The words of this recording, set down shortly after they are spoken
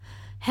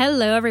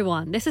Hello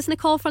everyone, this is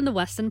Nicole from the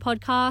Western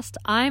Podcast.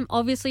 I'm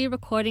obviously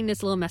recording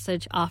this little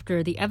message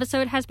after the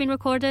episode has been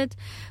recorded,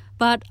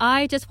 but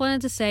I just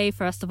wanted to say,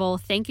 first of all,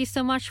 thank you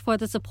so much for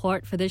the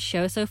support for this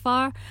show so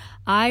far.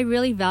 I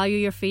really value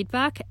your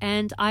feedback,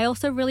 and I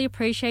also really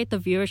appreciate the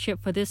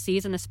viewership for this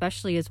season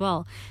especially as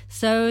well.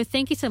 So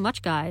thank you so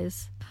much,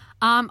 guys.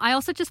 I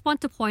also just want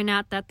to point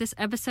out that this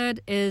episode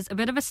is a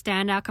bit of a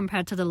standout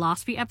compared to the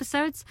last few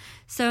episodes.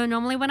 So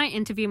normally when I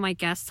interview my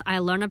guests, I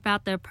learn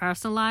about their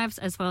personal lives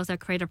as well as their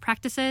creative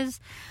practices.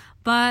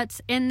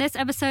 But in this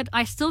episode,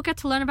 I still get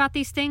to learn about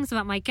these things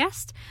about my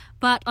guest.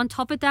 But on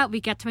top of that,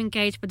 we get to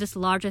engage with this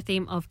larger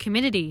theme of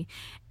community.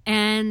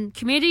 And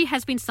community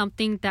has been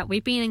something that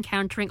we've been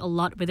encountering a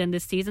lot within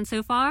this season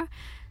so far.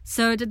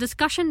 So the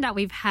discussion that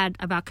we've had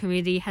about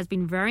community has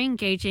been very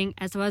engaging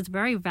as well as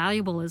very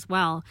valuable as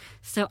well.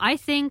 So I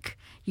think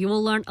you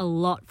will learn a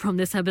lot from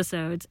this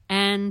episode.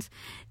 And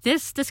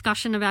this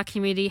discussion about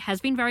community has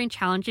been very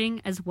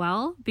challenging as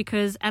well,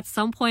 because at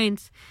some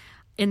point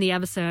in the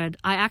episode,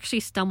 I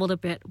actually stumbled a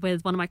bit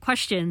with one of my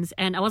questions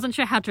and I wasn't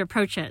sure how to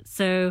approach it.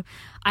 So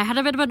I had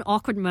a bit of an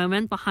awkward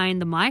moment behind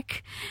the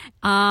mic.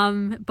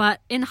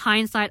 But in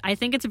hindsight, I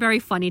think it's very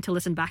funny to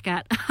listen back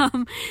at.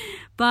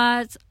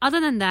 But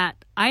other than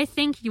that, I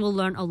think you will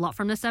learn a lot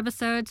from this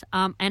episode.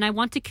 And I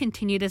want to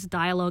continue this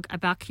dialogue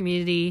about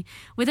community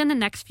within the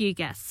next few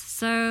guests.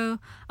 So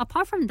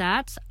apart from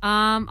that,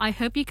 I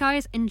hope you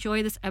guys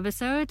enjoy this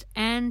episode.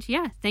 And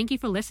yeah, thank you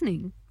for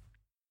listening.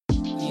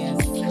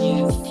 Yes.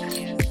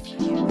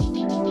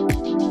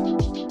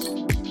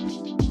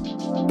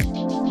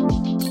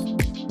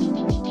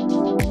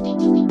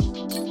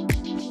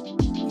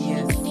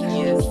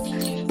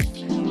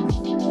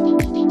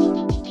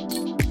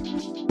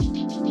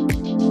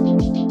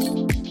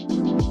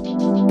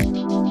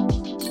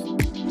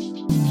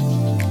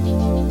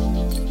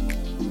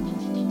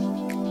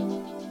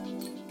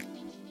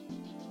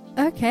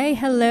 Okay,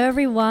 hello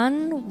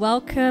everyone.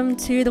 Welcome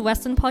to the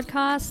Western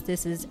Podcast.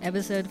 This is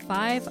episode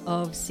 5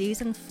 of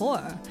season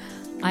 4.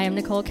 I am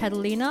Nicole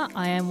Catalina.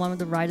 I am one of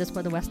the writers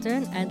for the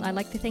Western, and I'd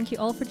like to thank you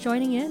all for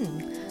joining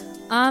in.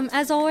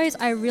 As always,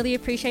 I really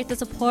appreciate the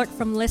support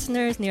from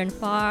listeners near and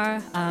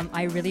far.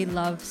 I really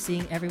love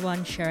seeing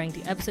everyone sharing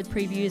the episode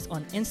previews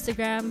on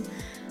Instagram.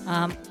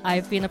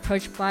 I've been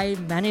approached by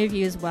many of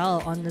you as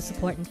well on the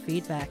support and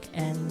feedback,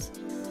 and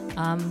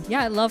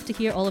I love to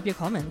hear all of your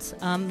comments.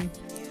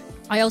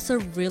 I also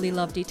really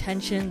love the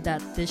attention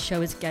that this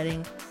show is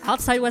getting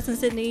outside Western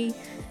Sydney.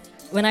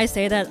 When I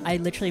say that, I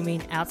literally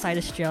mean outside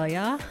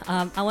Australia.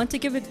 I want to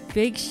give a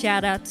big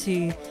shout out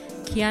to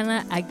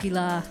Kiana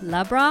Aguilar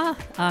Labra.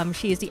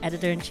 She is the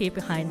editor-in-chief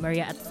behind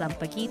Maria at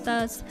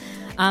Zampaguitas.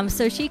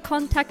 So she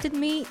contacted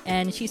me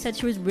and she said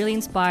she was really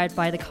inspired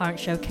by the current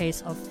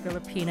showcase of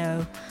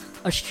Filipino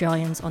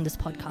Australians on this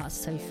podcast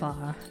so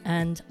far,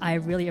 and I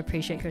really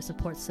appreciate her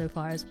support so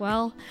far as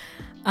well.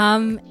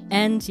 I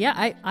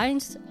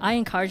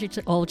encourage you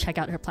to all check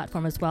out her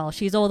platform as well.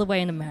 She's all the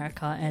way in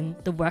America, and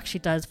the work she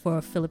does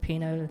for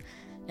Filipino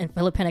and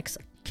Filipinx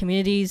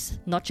communities,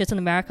 not just in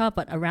America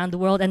but around the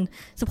world, and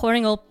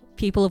supporting all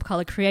people of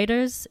color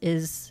creators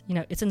is,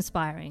 it's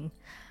inspiring.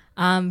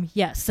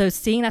 So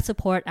seeing that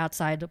support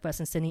outside of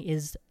Western Sydney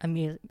is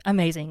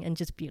amazing and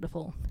just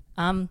beautiful.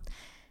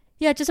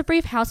 Just a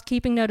brief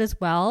housekeeping note as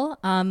well.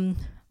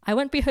 I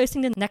won't be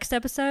hosting the next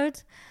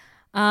episode.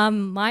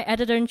 My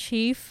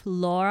editor-in-chief,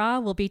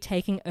 Laura, will be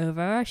taking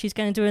over. She's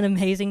going to do an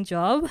amazing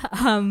job.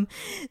 The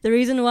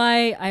reason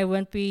why I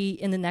won't be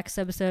in the next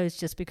episode is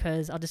just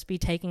because I'll just be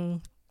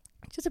taking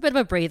just a bit of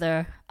a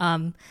breather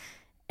and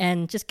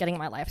just getting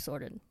my life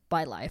sorted.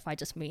 By life, I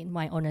just mean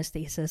my honors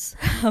thesis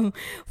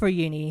for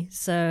uni.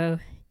 So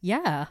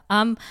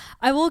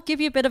I will give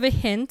you a bit of a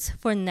hint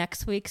for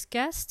next week's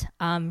guest.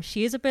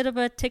 She is a bit of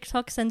a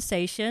TikTok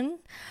sensation.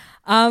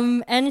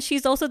 And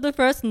she's also the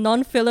first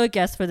non-philo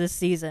guest for this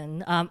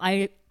season.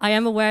 I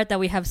am aware that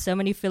we have so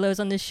many philos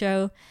on this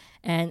show,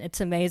 and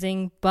it's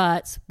amazing,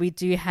 but we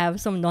do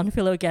have some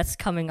non-philo guests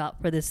coming up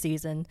for this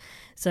season.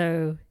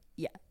 So,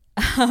 yeah.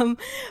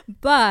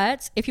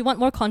 But if you want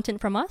more content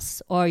from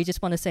us, or you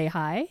just want to say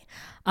hi,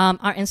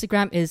 our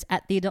Instagram is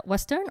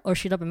 @the.western, or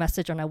shoot up a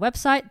message on our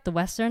website,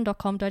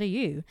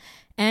 thewestern.com.au.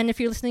 And if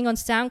you're listening on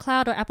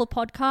SoundCloud or Apple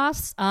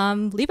Podcasts,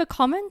 leave a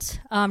comment,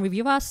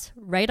 review us,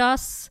 rate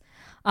us.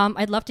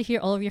 I'd love to hear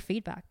all of your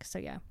feedback. So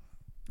yeah.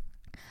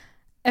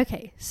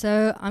 Okay,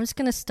 so I'm just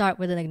going to start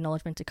with an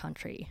acknowledgement to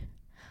country.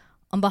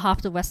 On behalf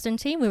of the Western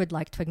team, we would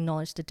like to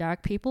acknowledge the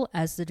Darug people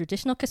as the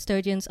traditional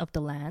custodians of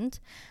the land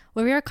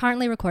where we are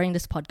currently recording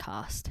this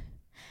podcast.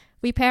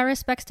 We pay our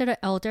respects to their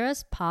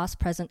elders, past,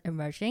 present,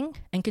 emerging,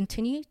 and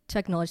continue to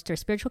acknowledge their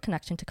spiritual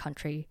connection to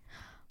country.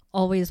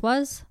 Always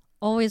was,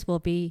 always will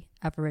be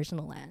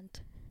Aboriginal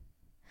land.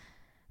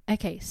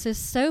 Okay,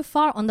 so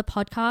far on the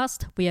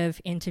podcast, we have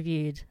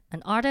interviewed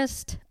an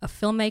artist, a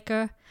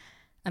filmmaker,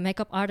 a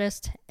makeup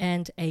artist,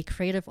 and a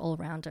creative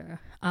all-rounder.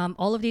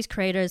 All of these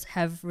creators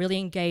have really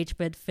engaged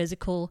with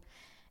physical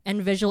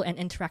and visual and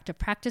interactive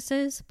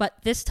practices,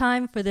 but this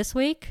time, for this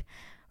week,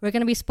 we're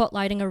going to be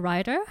spotlighting a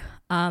writer.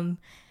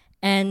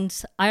 And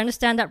I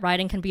understand that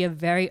writing can be a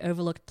very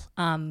overlooked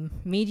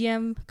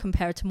medium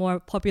compared to more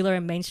popular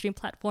and mainstream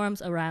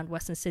platforms around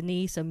Western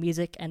Sydney, so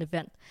music and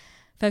event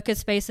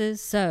focused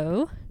spaces.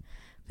 So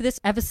for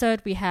this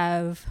episode, we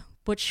have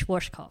Butch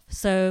Schwarzkopf.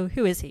 So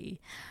who is he?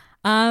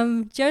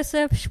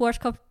 Joseph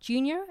Schwarzkopf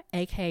Jr.,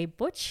 aka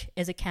Butch,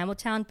 is a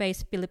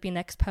Campbelltown-based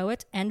Filipinx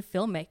poet and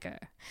filmmaker.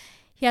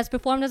 He has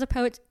performed as a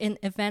poet in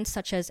events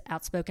such as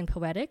Outspoken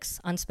Poetics,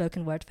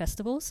 Unspoken Word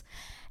Festivals,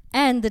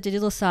 and the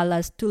digital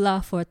salas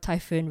Tula for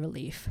typhoon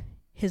relief.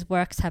 His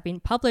works have been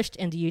published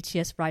in the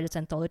UTS Writers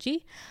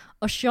Anthology,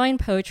 Australian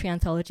Poetry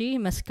Anthology,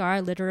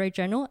 Mascara Literary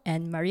Journal,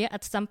 and Maria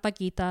at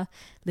Sampaguita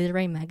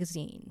Literary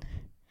Magazine.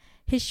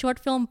 His short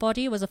film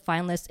body was a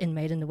finalist in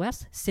Made in the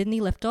West, Sydney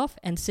Liftoff,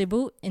 and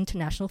Cebu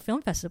International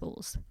Film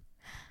Festivals.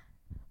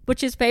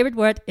 Butch's favorite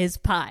word is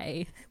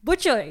pie.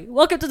 Butchoy,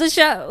 welcome to the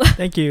show.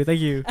 Thank you.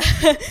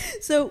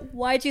 So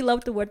why do you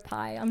love the word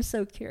pie? I'm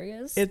so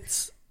curious.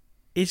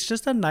 It's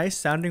just a nice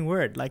sounding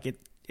word. Like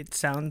it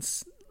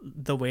sounds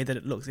the way that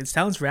it looks. It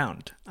sounds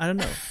round. I don't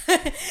know.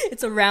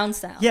 It's a round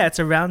sound. Yeah, it's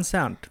a round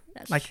sound.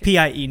 That's like true.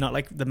 PIE, not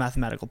like the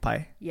mathematical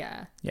pi.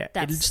 Yeah. Yeah,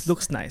 it just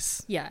looks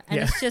nice. Yeah, and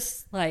it's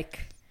just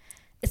like,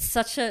 it's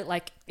such a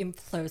like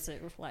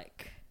implosive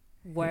like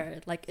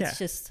word. Like it's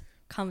just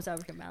comes out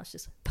of your mouth. It's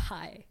just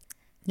pie.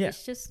 Yeah.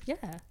 It's just,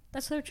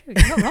 that's so true.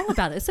 You're not wrong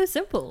about it. It's so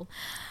simple.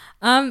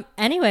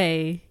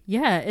 Anyway,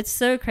 it's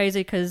so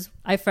crazy because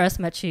I first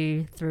met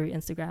you through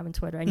Instagram and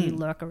Twitter, and you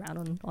lurk around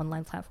on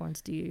online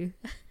platforms. Do you?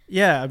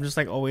 Yeah, I'm just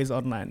like always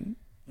online.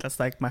 That's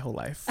like my whole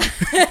life.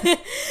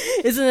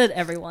 Isn't it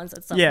everyone's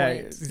at some point? Yeah,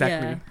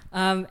 exactly.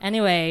 Yeah.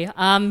 Anyway,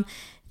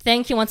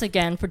 thank you once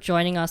again for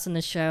joining us on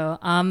the show.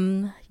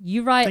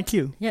 You write. Thank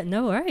you. Yeah,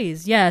 no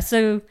worries. Yeah,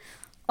 so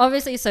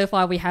obviously so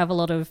far we have a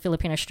lot of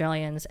Filipino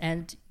Australians,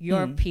 and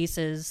your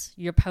pieces,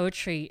 your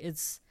poetry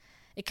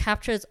it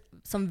captures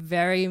some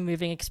very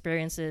moving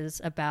experiences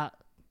about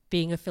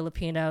being a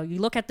Filipino. You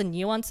look at the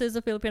nuances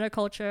of Filipino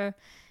culture.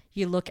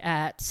 You look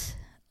at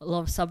a lot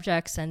of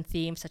subjects and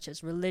themes such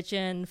as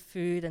religion,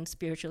 food, and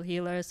spiritual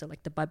healers, so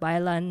like the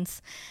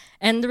Baybaylans.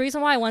 And the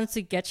reason why I wanted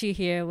to get you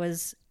here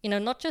was,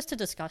 not just to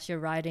discuss your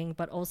writing,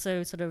 but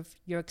also sort of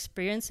your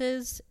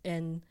experiences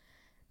in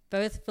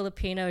both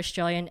Filipino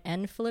Australian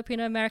and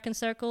Filipino American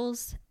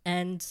circles,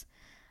 and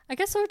I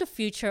guess sort of the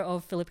future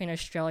of Filipino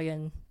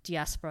Australian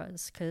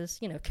diasporas, because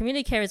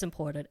community care is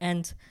important.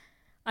 And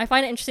I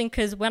find it interesting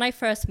because when I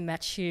first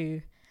met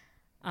you,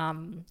 I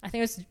think it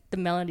was the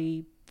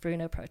Melanie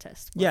Bruno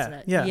protest, wasn't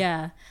it?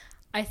 Yeah.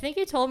 I think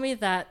you told me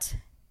that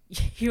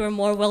you were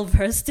more well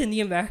versed in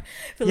the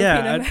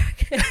Filipino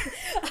American.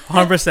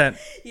 100%.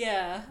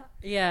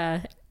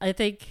 Yeah. I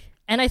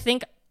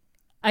think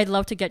I'd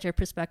love to get your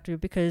perspective,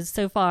 because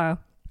so far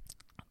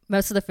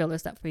most of the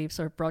fillers that we've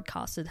sort of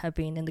broadcasted have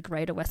been in the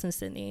greater Western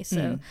Sydney.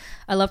 So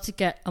I'd love to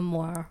get a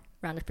more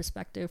rounded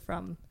perspective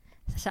from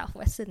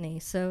Southwest Sydney.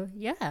 So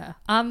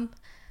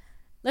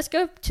let's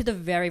go to the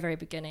very, very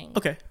beginning.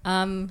 Okay.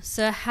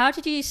 So how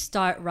did you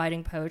start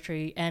writing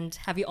poetry, and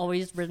have you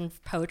always written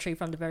poetry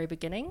from the very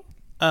beginning?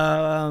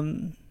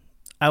 I've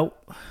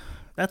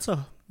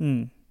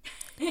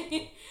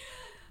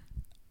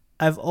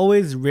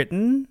always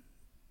written,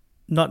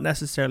 not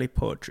necessarily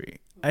poetry.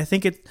 I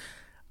think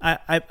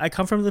I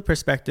come from the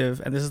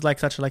perspective, and this is like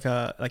such like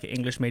an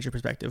English major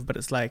perspective, but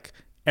it's like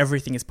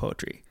everything is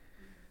poetry.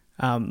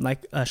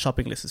 Like a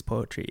shopping list is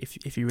poetry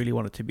if you really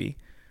want it to be.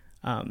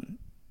 I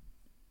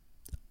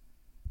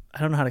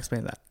don't know how to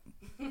explain that,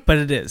 but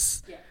it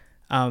is.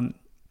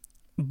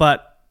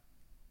 But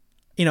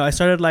I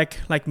started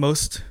like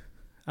most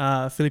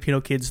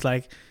Filipino kids,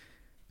 like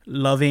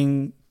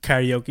loving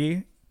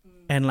karaoke,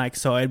 and like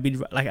so I'd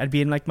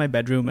be in like my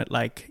bedroom at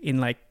like in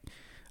like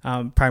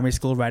primary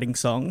school writing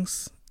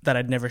songs that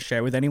I'd never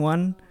share with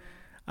anyone.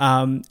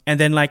 And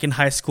then like in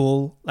high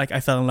school, like I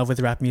fell in love with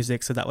rap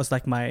music, so that was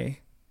like my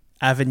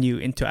avenue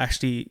into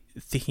actually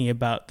thinking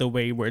about the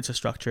way words are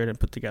structured and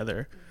put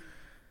together.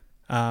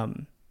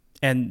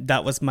 And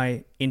that was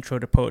my intro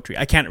to poetry.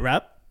 I can't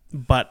rap,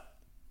 but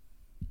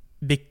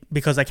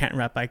because I can't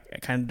rap, I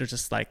kind of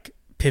just like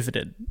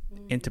pivoted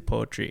into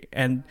poetry,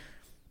 and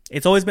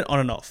it's always been on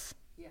and off.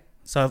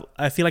 So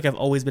I feel like I've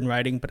always been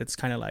writing, but it's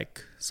kind of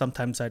like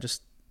sometimes I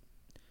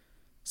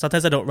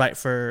don't write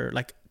for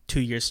like 2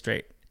 years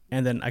straight,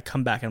 and then I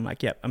come back and I'm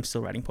like, yep, I'm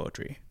still writing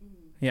poetry.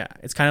 Yeah,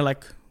 it's kind of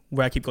like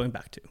where I keep going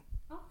back to.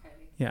 Okay.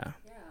 Yeah.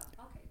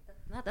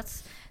 Okay.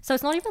 That's so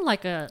it's not even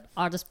like a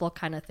artist block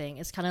kind of thing.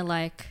 It's kind of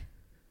like,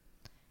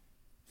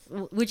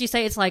 would you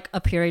say it's like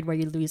a period where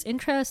you lose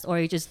interest, or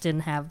you just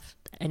didn't have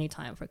any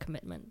time for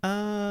commitment?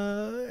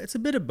 It's a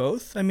bit of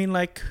both. I mean,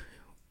 like,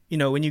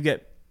 when you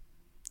get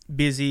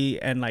busy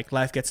and like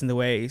life gets in the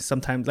way,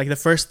 sometimes like the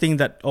first thing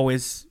that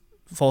always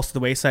falls to the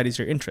wayside is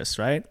your interests,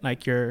 right?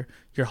 Like your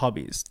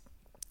hobbies.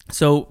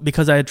 So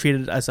because I had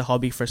treated it as a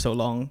hobby for so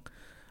long,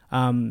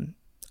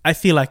 I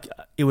feel like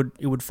it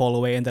would fall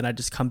away, and then I'd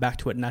just come back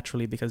to it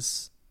naturally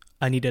because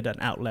I needed an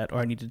outlet, or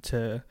I needed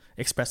to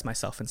express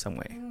myself in some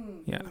way.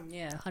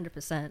 Yeah,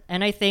 100%.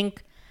 And I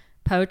think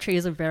poetry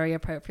is a very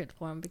appropriate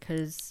form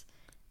because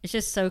it's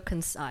just so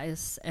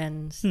concise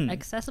and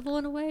accessible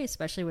in a way,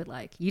 especially with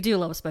like, you do a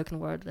lot of spoken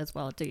word as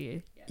well, do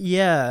you?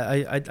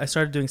 Yeah, I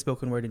started doing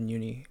spoken word in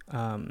uni.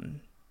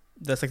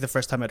 That's like the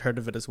first time I'd heard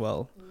of it as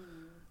well.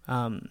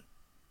 And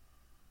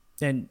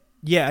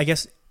yeah, I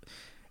guess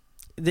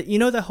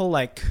the whole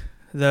like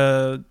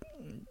the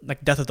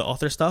like death of the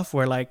author stuff,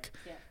 where like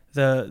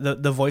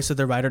the voice of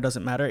the writer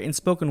doesn't matter in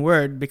spoken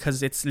word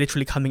because it's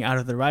literally coming out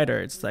of the writer.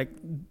 It's like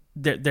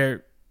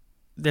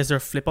there's a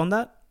flip on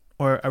that,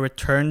 or a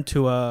return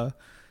to a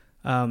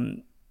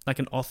like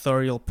an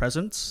authorial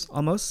presence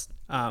almost,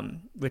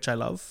 which I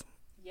love.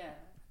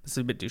 It's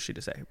a bit douchey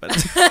to say, but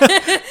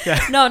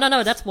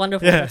no, that's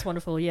wonderful. That's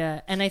wonderful.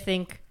 Yeah. And I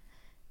think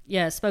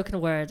spoken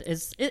word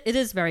it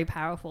is very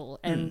powerful,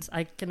 and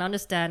I can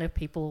understand if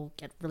people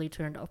get really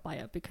turned off by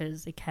it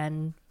because it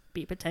can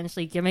be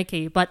potentially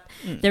gimmicky, but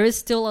there is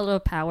still a lot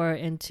of power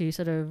into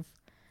sort of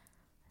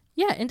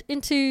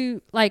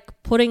into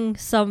like putting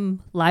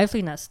some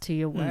liveliness to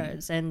your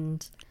words,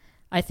 and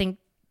I think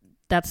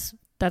that's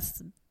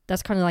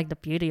kind of like the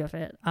beauty of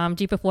it. Do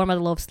you perform at a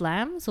lot of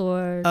slams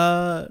or?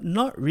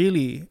 Not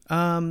really.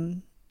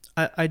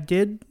 I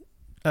did.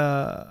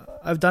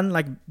 I've done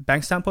like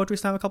Bankstown Poetry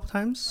Slam a couple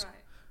times.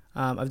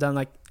 Right. I've done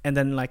like, and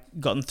then like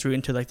gotten through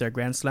into like their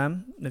Grand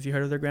Slam. Have you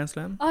heard of their Grand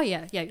Slam? Oh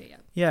yeah.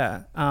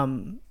 Yeah.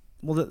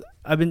 Well,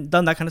 I've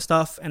done that kind of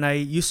stuff, and I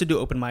used to do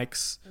open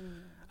mics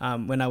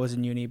when I was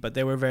in uni, but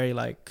they were very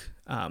like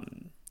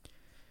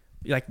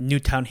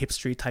Newtown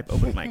hipstery type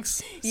open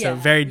mics. So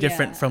very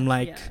different from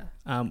like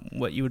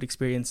what you would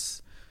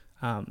experience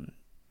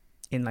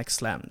in like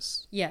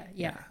slams. Yeah,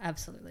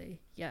 absolutely.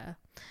 Yeah.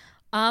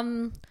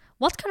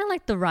 What's kind of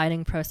like the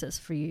writing process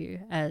for you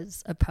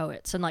as a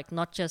poet? So like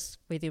not just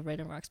with your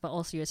written works, but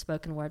also your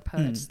spoken word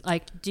poets.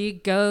 Like, do you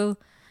go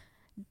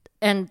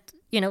and,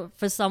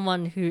 for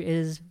someone who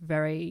is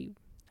very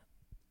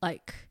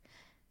like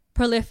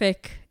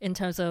prolific in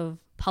terms of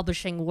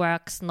publishing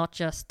works, not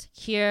just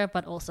here,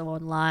 but also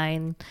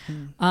online,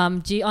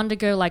 do you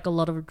undergo like a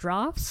lot of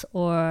drafts,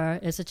 or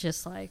is it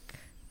just like...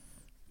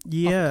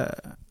 Yeah.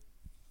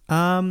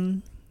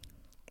 So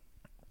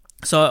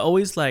I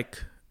always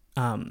like...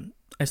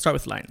 I start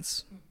with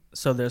lines.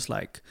 So there's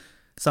like,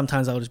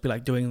 sometimes I'll just be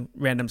like doing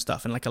random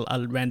stuff, and like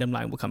a random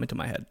line will come into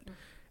my head,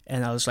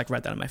 and I'll just like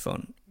write that on my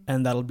phone,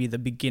 and that'll be the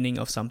beginning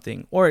of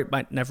something, or it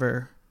might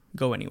never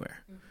go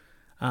anywhere.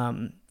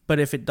 But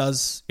if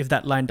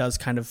that line does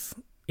kind of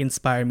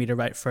inspire me to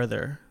write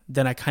further,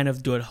 then I kind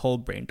of do a whole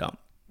brain dump,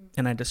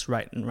 and I just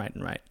write and write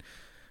and write.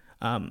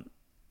 And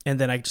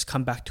then I just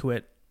come back to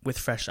it with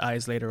fresh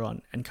eyes later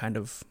on and kind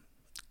of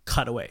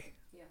cut away.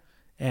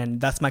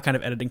 And that's my kind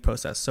of editing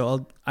process.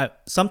 So I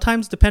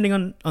sometimes, depending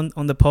on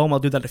the poem, I'll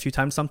do that a few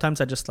times. Sometimes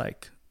I just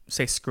like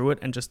say screw it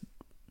and just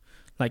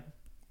like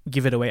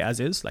give it away as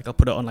is. Like I'll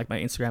put it on like my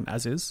Instagram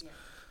as is,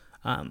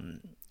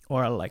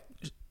 or I'll like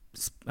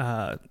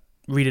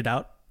read it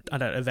out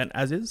at an event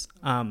as is.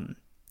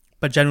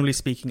 But generally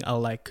speaking, I'll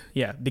like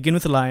begin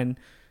with a line,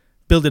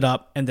 build it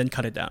up, and then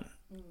cut it down.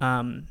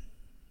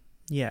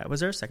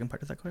 Was there a second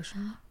part of that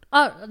question?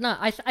 Oh, no,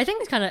 I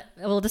think it's kind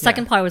of... the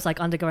second part was like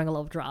undergoing a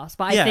lot of drafts,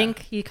 but I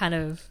think you kind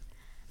of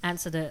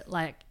answered it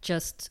like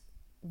just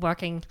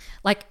working...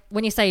 Like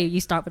when you say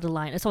you start with a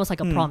line, it's almost like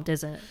a prompt,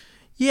 isn't it?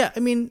 Yeah, I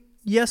mean,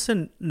 yes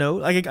and no.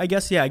 Like I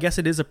guess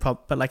it is a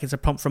prompt, but like it's a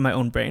prompt from my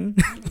own brain.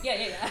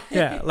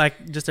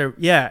 Like just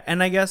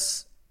and I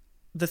guess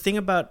the thing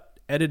about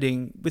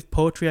editing with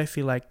poetry, I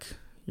feel like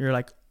you're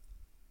like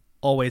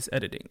always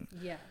editing.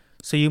 Yeah.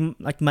 So you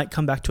like might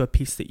come back to a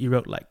piece that you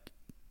wrote like,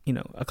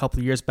 a couple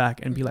of years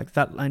back and be like,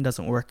 that line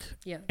doesn't work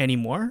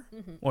anymore,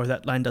 or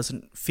that line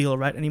doesn't feel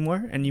right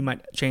anymore, and you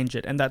might change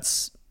it, and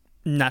that's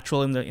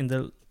natural in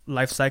the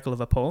life cycle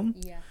of a poem.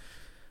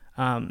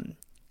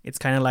 It's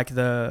kind of like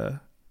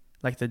the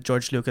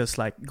George Lucas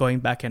like going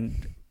back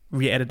and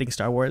re-editing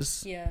Star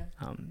Wars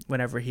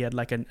whenever he had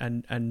like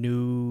a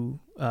new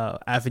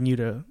avenue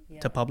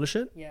to publish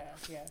it.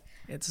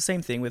 It's the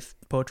same thing with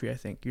poetry, I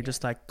think. You're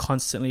just like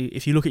constantly,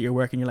 if you look at your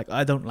work and you're like,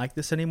 I don't like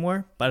this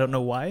anymore, but I don't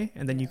know why.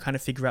 And then you kind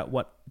of figure out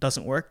what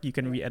doesn't work. You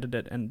can re-edit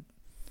it and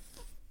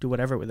do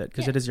whatever with it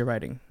because it is your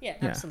writing. Yeah,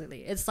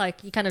 absolutely. It's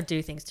like you kind of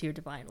do things to your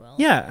divine will.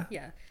 Yeah.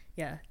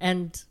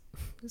 And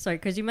sorry,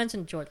 because you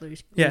mentioned George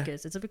Lucas.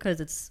 It's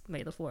because it's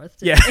May the 4th.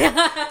 Yeah.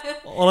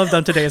 All I've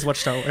done today is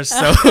watch Star Wars.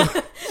 So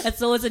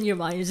that's always in your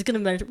mind. You're just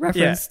going to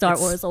reference Star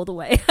Wars all the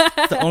way.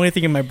 The only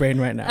thing in my brain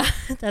right now.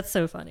 That's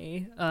so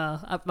funny.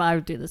 I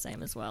would do the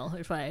same as well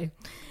if I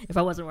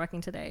wasn't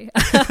working today.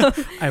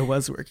 I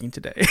was working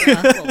today.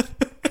 Well,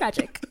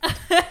 tragic.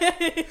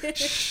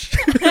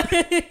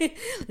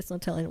 Let's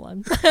not tell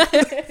anyone.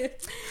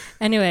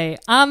 Anyway,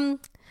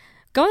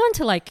 going on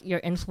to like your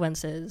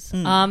influences.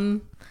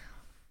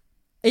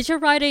 Is your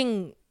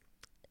writing,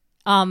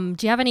 do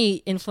you have any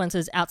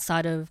influences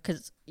outside of,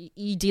 because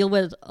you deal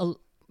with,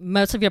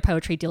 most of your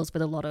poetry deals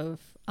with a lot of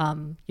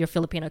your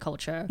Filipino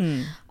culture.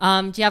 Do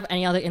you have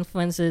any other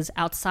influences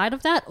outside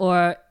of that,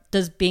 or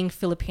does being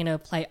Filipino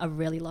play a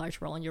really large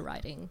role in your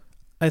writing?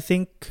 I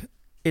think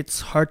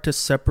it's hard to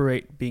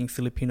separate being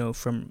Filipino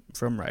from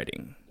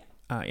writing.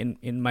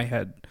 in my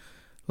head.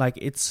 Like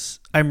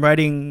I'm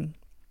writing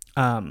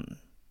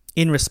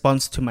in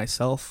response to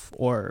myself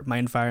or my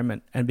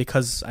environment, and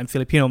because I'm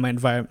Filipino, my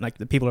environment, like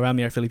the people around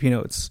me are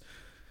Filipino, it's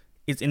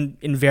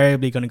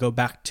invariably going to go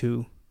back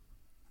to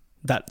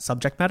that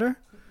subject matter.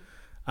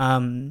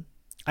 I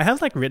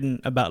have like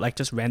written about like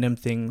just random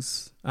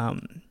things,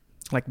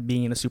 like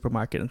being in a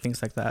supermarket and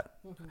things like that,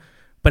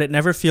 but it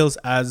never feels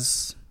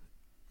as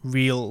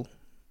real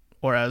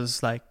or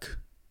as like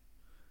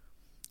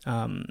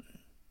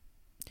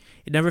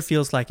it never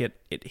feels like it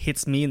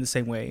hits me in the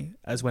same way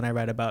as when I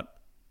write about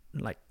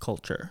like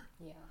culture.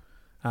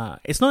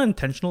 It's not an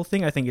intentional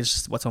thing. I think it's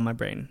just what's on my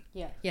brain.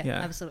 Yeah,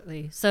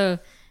 absolutely. So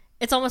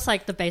it's almost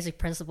like the basic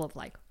principle of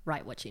like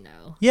write what you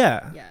know.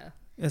 Yeah,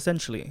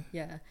 essentially.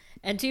 Yeah.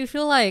 And do you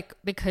feel like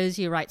because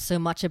you write so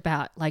much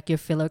about like your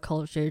philo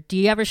culture, do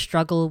you ever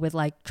struggle with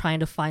like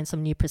trying to find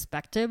some new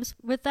perspectives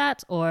with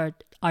that, or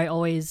are you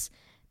always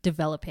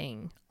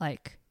developing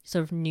like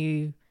sort of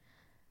new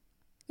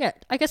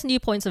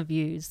points of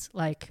views,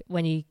 like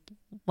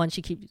once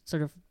you keep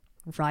sort of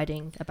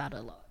writing about it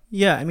a lot?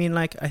 Yeah, I mean,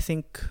 like I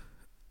think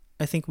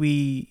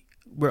we're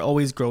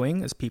always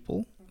growing as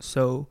people.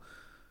 So,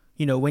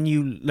 you know, when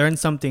you learn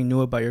something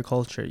new about your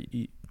culture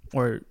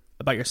or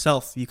about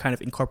yourself, you kind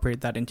of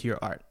incorporate that into your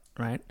art,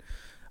 right?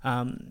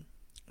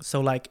 So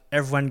like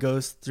everyone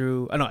goes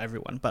through, not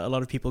everyone, but a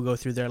lot of people go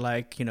through their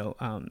like, you know,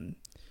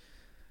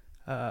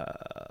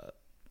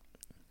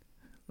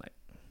 like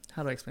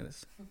how do I explain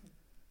this?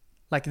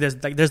 Like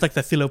there's like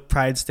the philo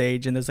pride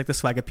stage, and there's like the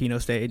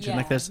swagapino stage, and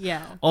like there's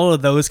all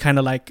of those kind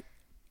of like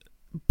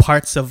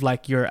parts of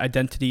like your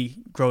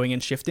identity growing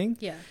and shifting.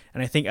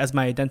 And I think as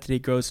my identity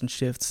grows and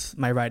shifts,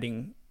 my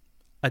writing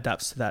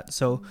adapts to that.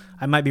 So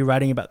I might be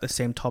writing about the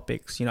same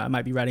topics, you know, I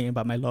might be writing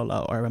about my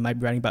Lola, or I might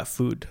be writing about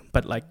food,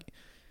 but like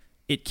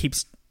it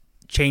keeps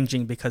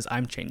changing because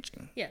I'm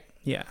changing.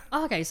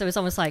 Oh, okay, so it's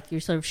almost like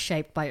you're sort of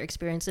shaped by your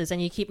experiences and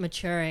you keep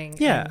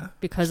maturing. And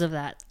because of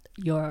that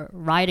your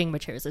writing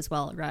matures as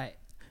well, right?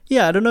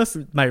 I don't know if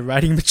my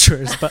writing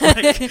matures, but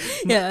like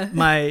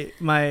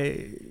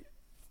my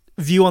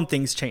view on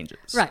things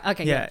changes. Right.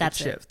 Okay.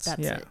 That's it.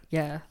 That's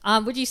it.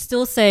 Would you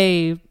still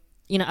say,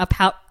 you know,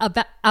 about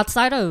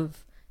outside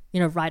of, you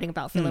know, writing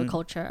about philo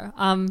culture,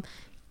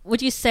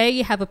 would you say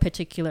you have a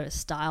particular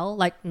style,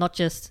 like not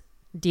just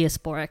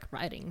diasporic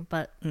writing,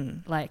 but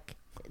like,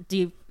 do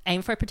you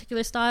aim for a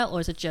particular style, or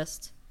is it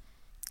just,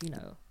 you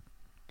know,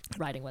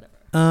 writing whatever?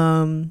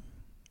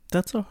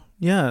 That's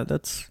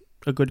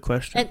a good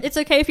question. And it's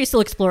okay if you're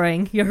still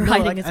exploring your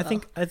writing as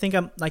well. I think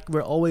I'm like,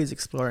 we're always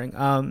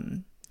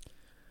exploring.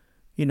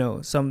 You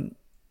know,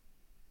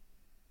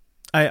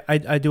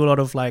 I do a lot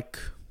of like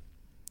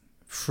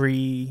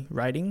free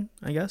writing,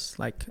 I guess,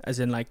 like as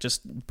in like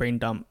just brain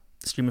dump,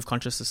 stream of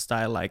consciousness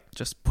style, like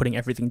just putting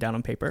everything down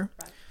on paper.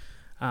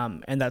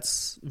 And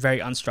that's very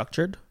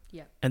unstructured.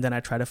 And then I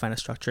try to find a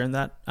structure in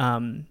that.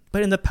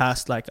 But in the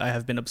past, like I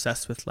have been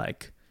obsessed with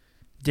like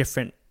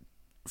different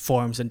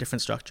forms and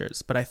different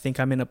structures, but I think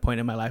I'm in a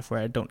point in my life where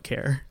I don't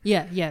care.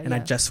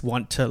 I just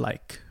want to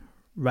like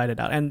write it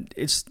out, and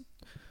it's,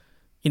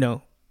 you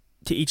know,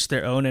 to each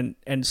their own,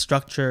 and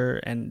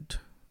structure and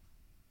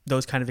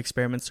those kind of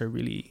experiments are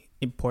really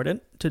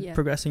important to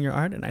progressing your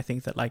art. And I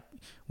think that like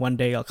one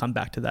day I'll come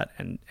back to that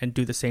and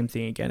do the same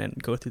thing again and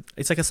go through,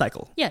 it's like a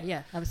cycle.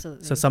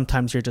 Absolutely. So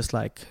sometimes you're just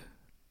like,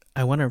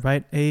 I want to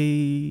write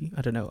a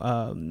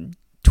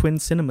Twin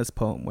Cinemas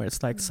poem where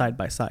it's like side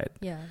by side.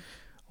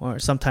 Or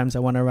sometimes I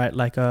want to write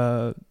like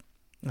I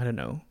don't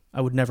know,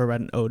 I would never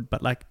write an ode,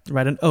 but like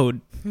write an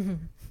ode.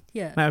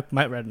 I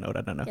might write a note,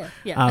 I don't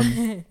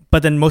know.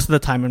 But then most of the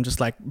time I'm just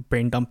like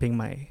brain dumping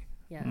my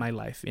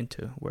life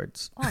into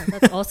words. Oh,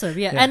 that's awesome.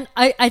 And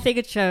I think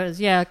it shows,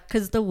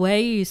 because the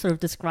way you sort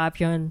of describe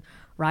your own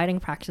writing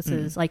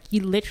practices, like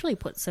you literally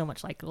put so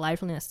much like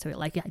liveliness to it.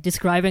 Like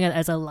describing it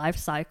as a life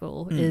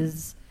cycle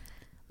is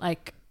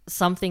like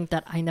something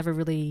that I never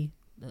really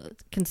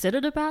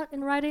considered about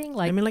in writing.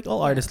 Like, I mean, like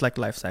all artists like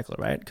life cycle,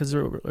 right? Because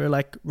we're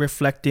like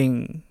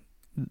reflecting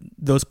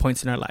those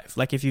points in our life.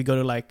 Like if you go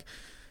to like,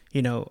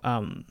 you know,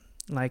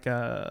 like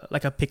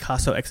a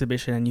Picasso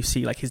exhibition and you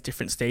see like his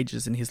different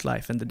stages in his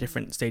life and the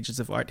different stages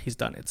of art he's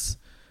done,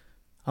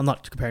 I'm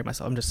not comparing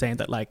myself, I'm just saying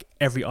that like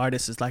every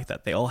artist is like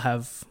that. They all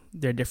have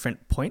their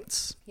different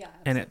points,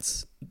 and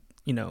it's,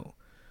 you know,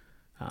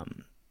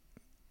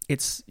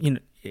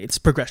 it's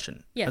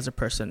progression as a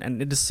person,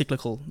 and it is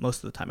cyclical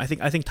most of the time. I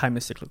think time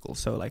is cyclical,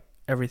 so like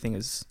everything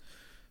is,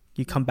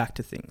 you come back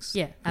to things.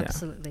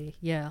 Absolutely.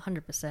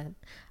 100%.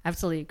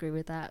 Absolutely agree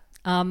with that.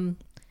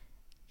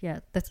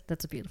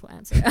 That's a beautiful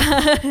answer.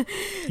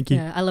 Thank you.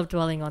 I love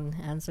dwelling on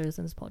answers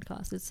in this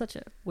podcast. It's such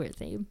a weird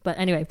theme. But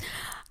anyway,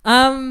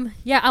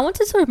 I want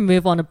to sort of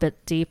move on a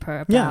bit deeper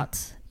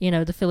about, you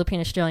know, the Philippine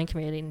Australian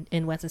community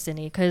in Western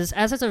Sydney. Because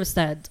as I sort of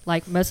said,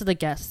 like most of the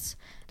guests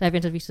that I've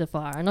interviewed so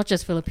far are not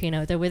just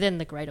Filipino, they're within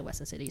the greater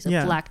Western cities of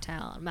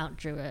Blacktown, Mount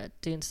Druitt,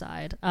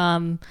 Doonside.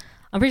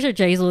 I'm pretty sure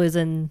Jazel is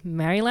in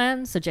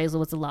Maryland, so Jazel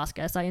was the last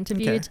guest I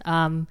interviewed,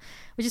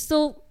 which is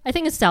still, I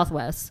think it's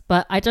Southwest,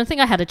 but I don't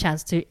think I had a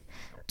chance to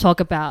talk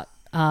about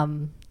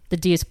the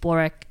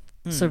diasporic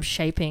sort of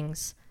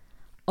shapings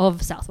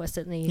of Southwest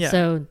Sydney. Yeah.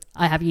 So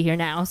I have you here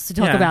now to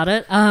talk Yeah. about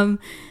it.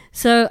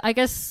 So I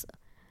guess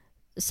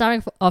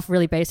starting off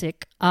really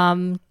basic,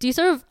 do you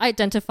sort of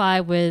identify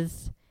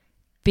with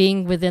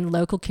being within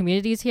local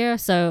communities here?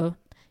 So,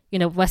 you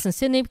know, Western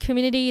Sydney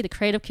community, the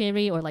creative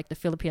community, or like the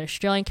Filipino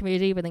Australian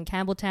community within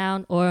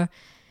Campbelltown, or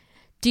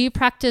do you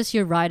practice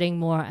your writing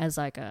more as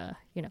like a,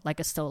 you know, like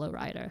a solo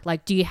writer?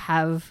 Like, do you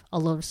have a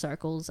lot of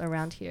circles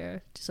around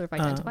here to sort of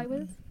identify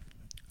with?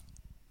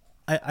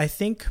 I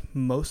think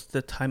most of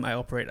the time I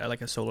operate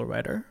like a solo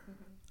writer.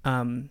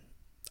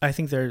 I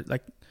think there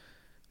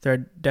are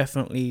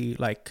definitely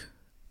like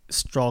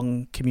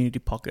strong community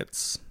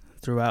pockets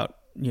throughout,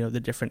 you know, the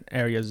different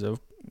areas of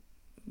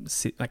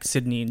like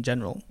Sydney in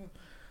general.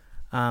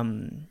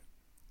 And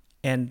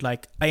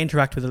like I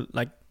interact with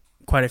like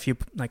quite a few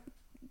like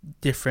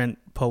different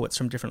poets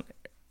from different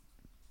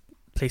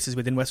places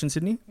within Western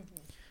Sydney.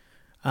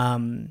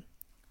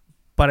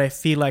 But I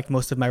feel like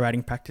most of my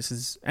writing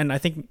practices, and I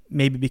think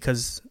maybe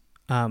because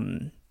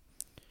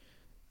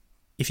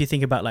if you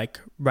think about like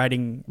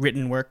writing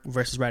written work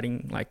versus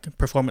writing like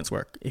performance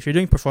work, if you're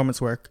doing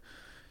performance work,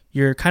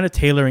 you're kind of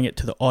tailoring it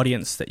to the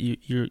audience that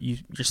you're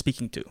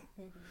speaking to.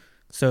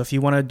 So if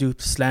you want to do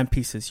slam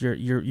pieces,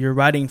 you're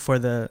writing for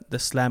the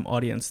slam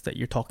audience that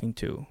you're talking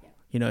to.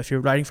 You know, if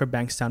you're writing for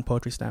Bankstown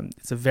Poetry Slam,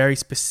 it's a very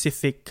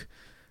specific,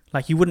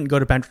 like you wouldn't go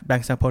to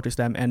Bankstown Poetry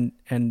Slam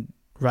and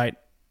write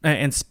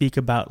and speak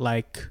about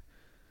like,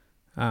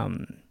 I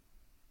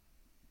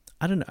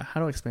don't know,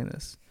 how do I explain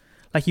this?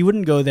 Like you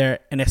wouldn't go there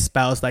and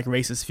espouse like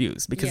racist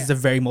views because it's a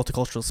very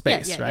multicultural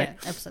space, right?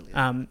 Yeah,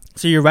 absolutely.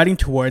 So you're writing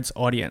towards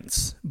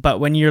audience, but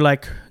when you're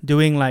like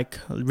doing like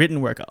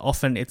written work,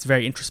 often it's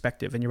very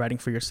introspective and you're writing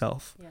for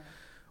yourself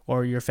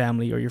or your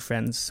family or your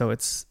friends. So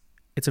it's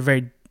a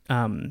very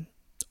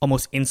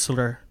almost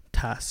insular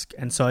task,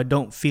 and so I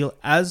don't feel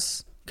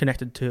as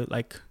connected to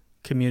like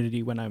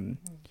community when I'm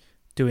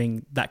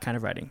doing that kind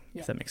of writing,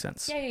 if that makes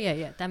sense.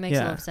 Yeah. That makes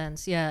a lot of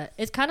sense. Yeah,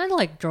 it kind of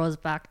like draws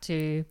back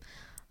to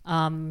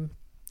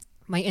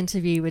my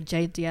interview with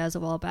Jade Diaz a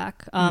while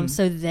back.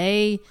 So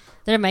they're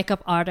a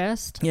makeup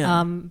artist,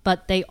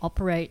 but they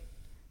operate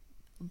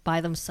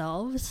by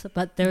themselves.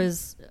 But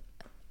there's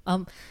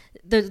kind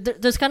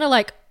of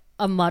like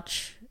a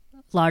much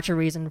larger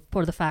reason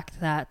for the fact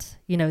that,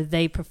 you know,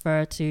 they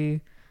prefer to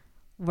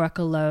work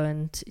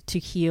alone to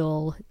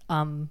heal,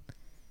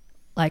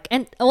 like,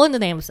 and all in the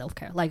name of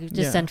self-care, like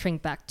just centering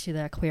back to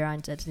their queer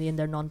identity and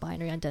their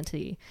non-binary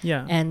identity.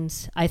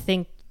 And I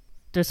think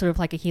there's sort of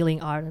like a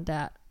healing art in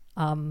that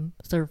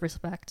sort of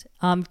respect.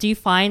 Do you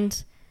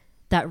find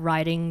that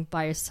writing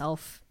by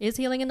yourself is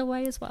healing in a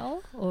way as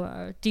well,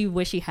 or do you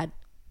wish you had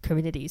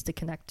communities to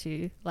connect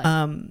to? Like,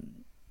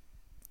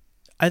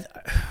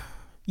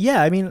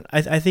 I mean,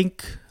 I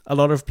think a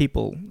lot of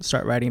people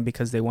start writing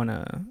because they want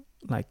to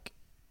like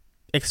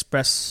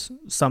express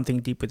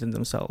something deep within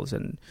themselves,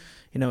 and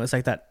you know, it's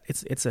like that.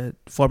 It's a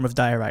form of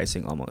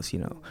diarizing almost, you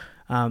know.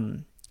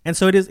 And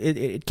so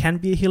it can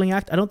be a healing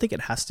act. I don't think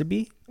it has to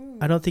be.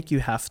 I don't think you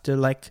have to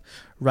like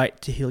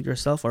write to heal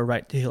yourself or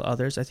write to heal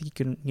others. I think you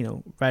can, you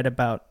know, write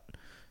about,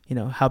 you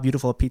know, how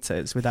beautiful a pizza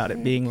is without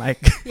it being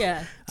like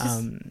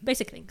just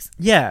basic things.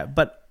 Yeah,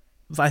 but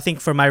I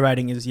think for my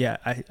writing is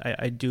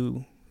I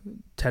do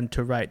tend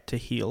to write to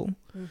heal.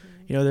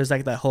 You know, there's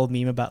like that whole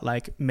meme about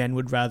like men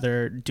would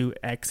rather do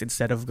X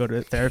instead of go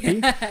to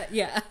therapy.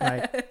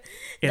 Right?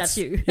 That's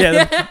you.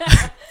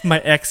 My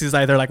ex is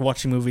either like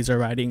watching movies or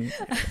writing.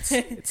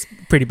 It's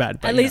pretty bad.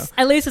 But,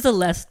 at least it's a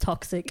less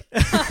toxic.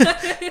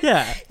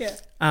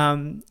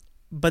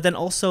 But then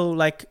also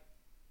like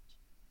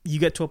you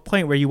get to a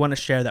point where you want to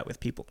share that with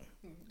people.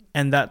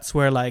 And that's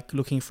where like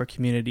looking for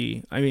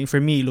community. I mean, for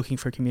me, looking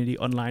for community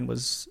online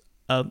was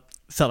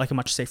felt like a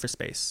much safer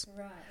space.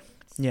 Right.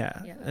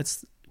 Yeah.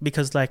 It's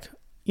because like,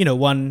 you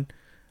know,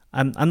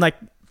 I'm like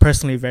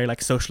personally very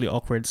like socially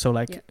awkward. So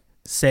like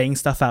saying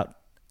stuff out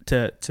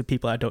to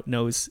people I don't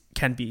know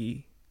can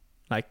be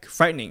like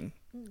frightening.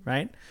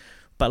 Right.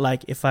 But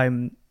like if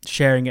I'm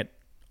sharing it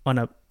on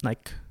a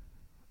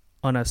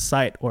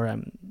site, or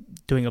I'm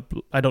doing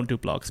I don't do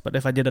blogs, but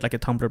if I did it like a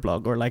Tumblr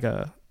blog or like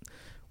I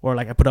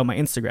put on my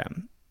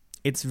Instagram,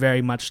 it's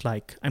very much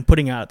like I'm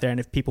putting it out there, and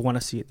if people want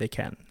to see it, they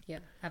can. Yeah,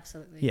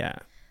 absolutely. Yeah.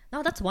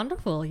 No, that's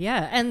wonderful.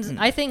 Yeah. And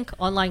I think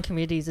online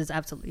communities is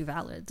absolutely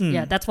valid.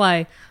 Yeah. That's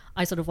why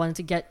I sort of wanted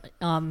to get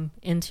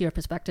into your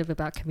perspective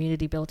about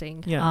community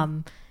building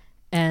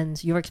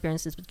and your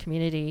experiences with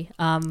community.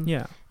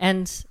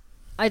 And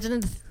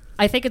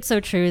I think it's so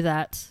true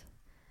that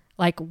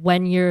like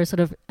when you're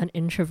sort of an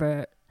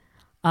introvert,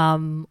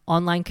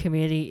 online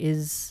community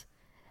is,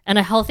 and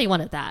a healthy one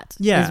at that,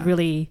 is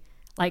really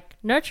like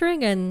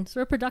nurturing and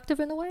sort of productive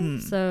in a way.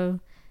 So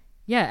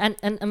yeah,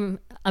 and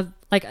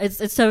like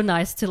it's so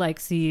nice to like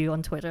see you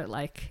on Twitter,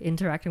 like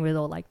interacting with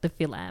all like the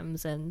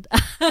philams and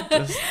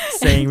just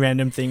saying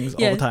random things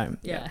all the time.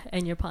 Yeah,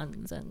 and your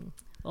puns and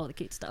all the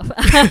cute stuff.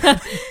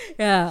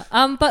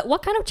 But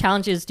what kind of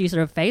challenges do you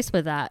sort of face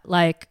with that?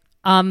 Like,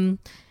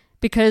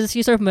 because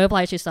you sort of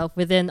mobilize yourself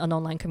within an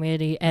online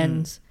community,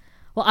 and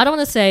well, I don't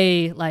want to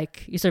say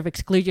like you sort of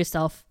exclude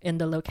yourself in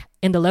the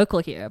local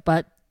here,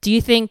 but do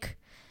you think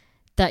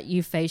that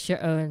you face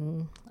your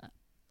own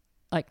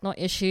like not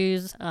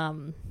issues,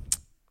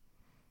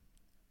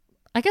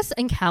 I guess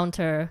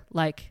encounter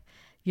like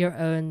your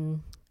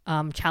own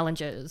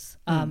challenges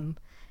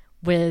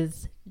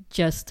with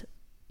just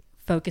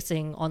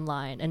focusing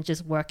online and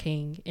just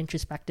working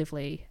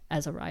introspectively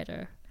as a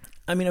writer?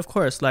 I mean, of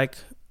course, like,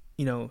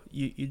 you know,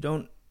 you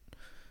don't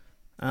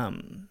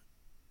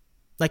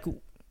like,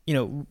 you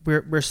know,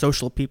 we're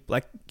social people,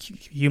 like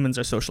humans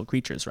are social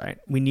creatures, right?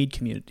 We need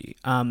community.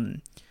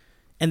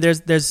 And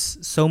there's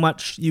so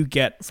much you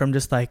get from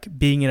just like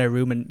being in a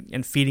room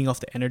and feeding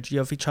off the energy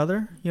of each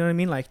other. You know what I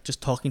mean? Like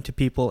just talking to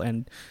people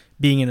and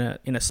being in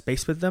a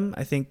space with them,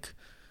 I think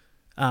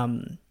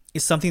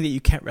is something that you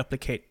can't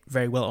replicate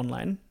very well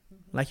online.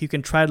 Like you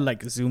can try to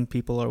like Zoom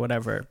people or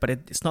whatever, but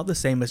it's not the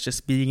same as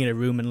just being in a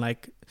room and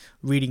like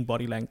reading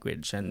body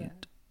language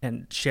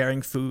and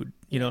sharing food,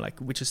 you know, like,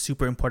 which is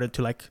super important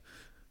to like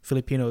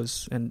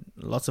Filipinos and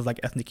lots of like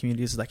ethnic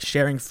communities, like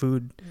sharing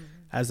food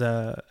as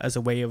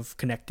a way of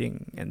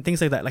connecting and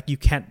things like that. Like you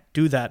can't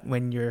do that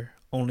when you're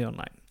only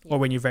online or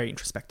when you're very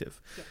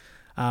introspective.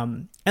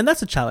 And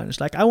that's a challenge.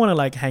 Like I want to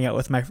like hang out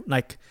with my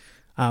like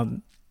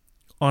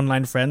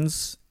online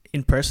friends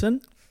in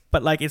person,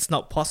 but like it's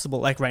not possible.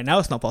 Like right now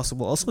it's not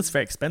possible. Also it's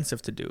very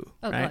expensive to do.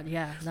 Oh right? God,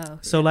 yeah, no.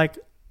 So like,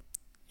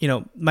 you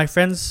know, my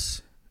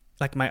friends,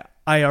 like my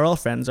IRL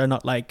friends are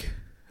not like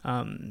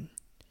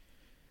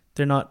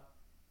they're not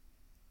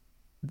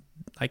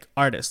like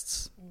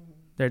artists.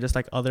 They're just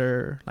like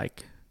other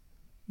like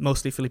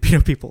mostly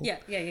Filipino people. Yeah.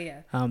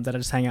 That I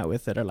just hang out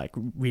with that are like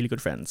really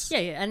good friends. Yeah,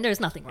 and there's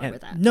nothing wrong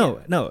with that.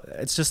 No,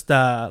 it's just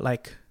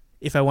like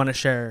if I want to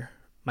share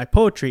my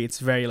poetry, it's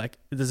very like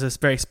there's this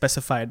very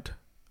specified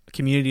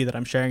community that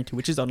I'm sharing to,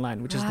 which is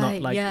online, which is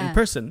not like in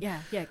person.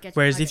 Yeah.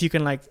 Whereas if you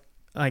can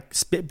like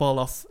spitball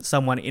off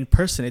someone in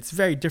person, it's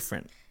very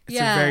different. It's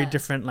a very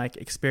different like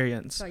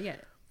experience. Oh yeah,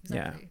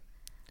 exactly.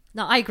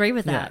 No, I agree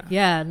with that.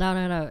 Yeah,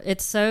 no.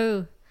 It's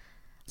so.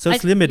 So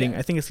it's limiting.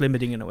 I think it's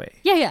limiting in a way.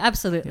 Yeah,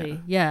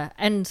 absolutely. Yeah.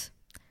 And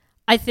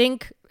I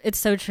think it's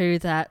so true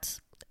that,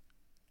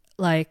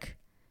 like,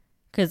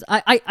 because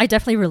I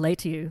definitely relate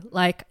to you.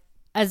 Like,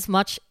 as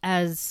much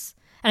as,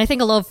 and I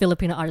think a lot of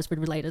Filipino artists would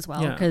relate as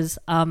well. Because,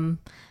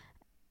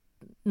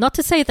 not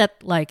to say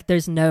that, like,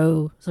 there's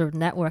no sort of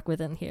network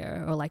within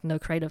here or, like, no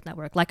creative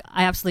network. Like,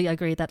 I absolutely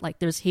agree that, like,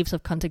 there's heaps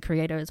of content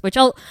creators, which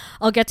I'll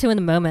get to in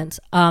a moment,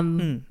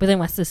 within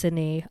Western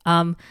Sydney.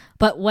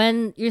 But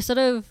when you're sort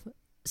of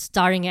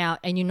starting out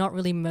and you're not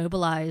really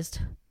mobilized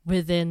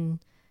within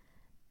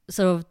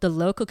sort of the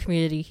local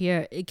community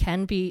here, it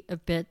can be a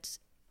bit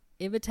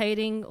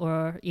irritating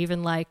or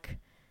even like,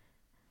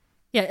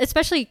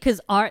 especially because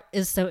art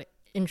is so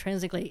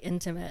intrinsically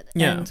intimate.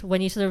 And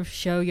when you sort of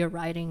show your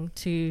writing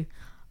to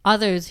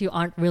others who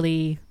aren't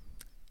really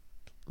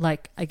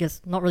like, I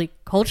guess not really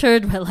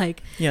cultured, but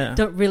like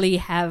don't really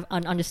have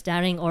an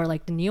understanding or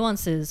like the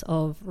nuances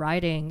of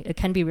writing, it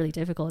can be really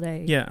difficult.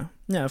 Yeah,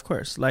 of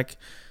course. Like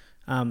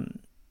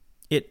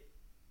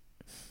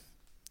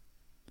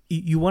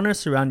you want to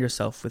surround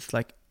yourself with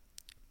like,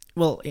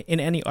 well,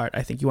 in any art,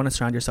 I think you want to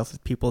surround yourself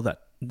with people that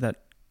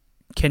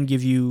can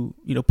give you,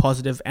 you know,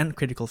 positive and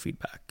critical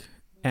feedback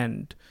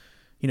and,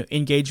 you know,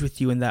 engage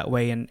with you in that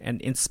way and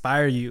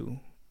inspire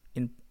you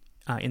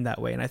in that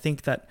way. And I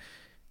think that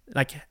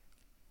like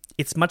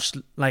it's much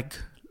like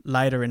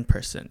lighter in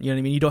person. You know what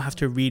I mean? You don't have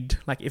to read,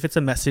 like if it's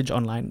a message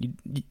online,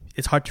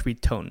 it's hard to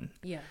read tone.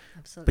 Yeah,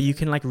 absolutely. But you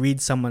can like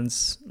read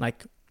someone's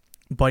like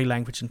body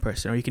language in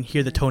person, or you can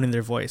hear the tone in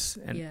their voice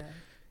and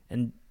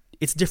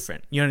it's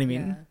different. You know what I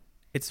mean? Yeah.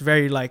 It's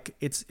very like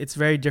it's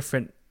very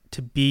different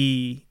to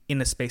be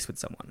in a space with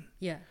someone.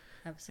 Yeah,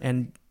 absolutely.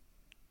 And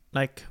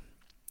like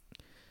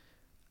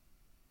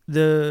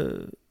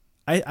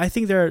I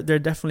think there are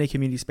definitely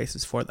community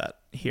spaces for that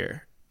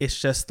here. It's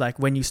just like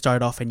when you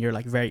start off and you're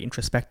like very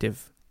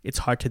introspective, it's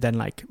hard to then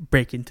like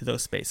break into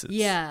those spaces.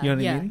 Yeah, you know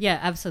what I mean? Yeah,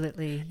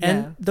 absolutely.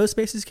 And those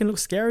spaces can look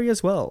scary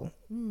as well.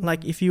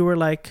 Like if you were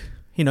like,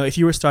 you know, if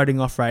you were starting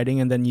off writing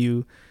and then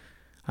you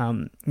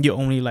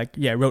only like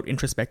wrote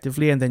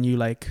introspectively and then you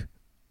like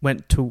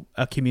went to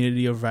a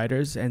community of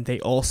writers and they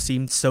all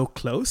seemed so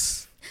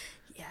close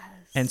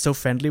and so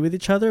friendly with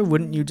each other,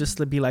 wouldn't you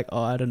just be like,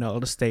 oh, I don't know, I'll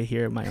just stay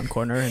here in my own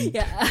corner and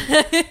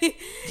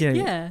you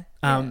know,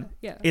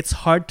 it's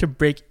hard to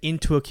break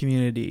into a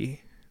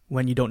community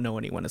when you don't know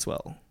anyone as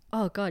well.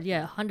 Oh God,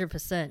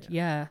 100%.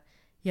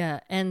 Yeah.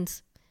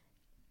 And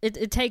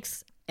it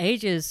takes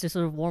ages to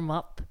sort of warm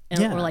up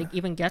or like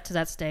even get to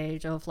that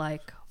stage of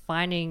like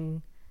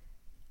finding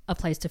a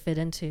place to fit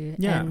into.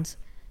 And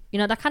you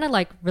know, that kind of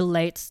like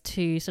relates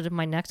to sort of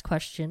my next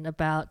question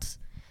about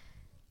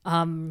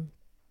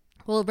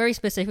well, very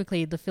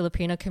specifically the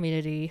Filipino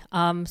community.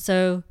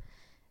 So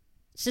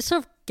just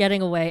sort of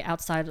getting away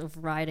outside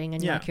of writing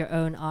and like your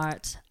own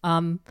art,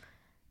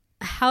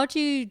 how do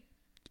you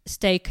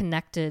stay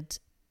connected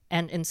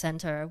and in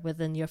center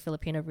within your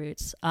Filipino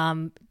roots?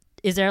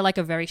 is there like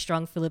a very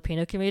strong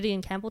Filipino community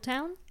in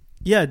Campbelltown?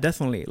 Yeah,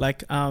 definitely.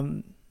 Like,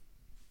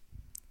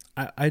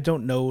 I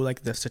don't know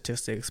like the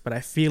statistics, but I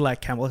feel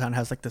like Campbelltown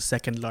has like the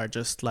second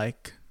largest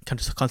like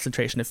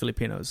concentration of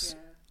Filipinos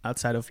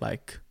outside of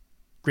like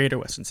Greater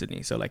Western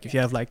Sydney. So like if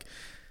you have like,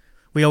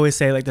 we always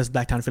say like there's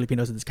Blacktown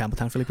Filipinos and there's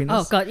Campbelltown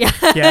Filipinos. Oh god, yeah.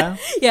 Yeah.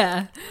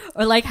 Yeah.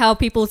 Or like how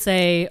people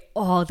say,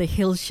 oh, the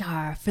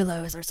Hillshire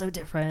Philos are so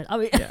different. I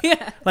mean,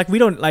 Like we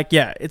don't like,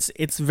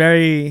 it's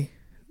very,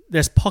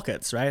 there's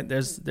pockets, right?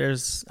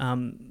 There's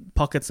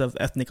pockets of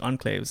ethnic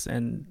enclaves,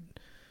 and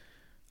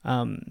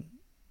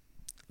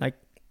like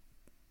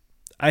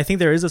I think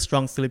there is a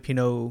strong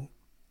Filipino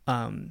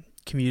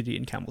community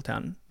in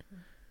Campbelltown.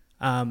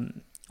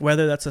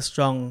 Whether that's a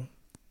strong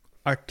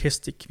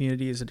artistic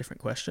community is a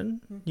different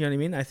question. You know what I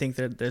mean? I think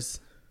that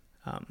there's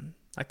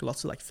like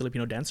lots of like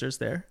Filipino dancers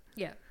there.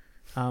 Yeah.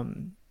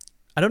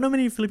 I don't know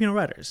many Filipino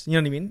writers. You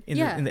know what I mean?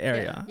 In the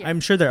area, yeah. I'm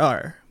sure there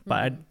are, but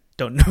I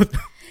don't know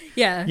them.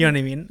 Yeah. You know what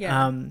I mean?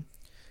 Yeah.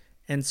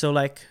 And so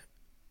like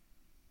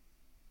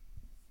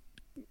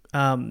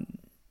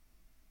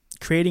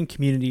creating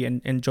community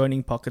and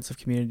joining pockets of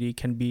community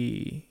can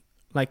be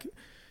like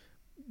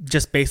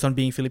just based on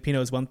being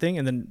Filipino is one thing,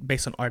 and then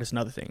based on art is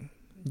another thing.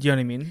 Do you know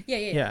what I mean?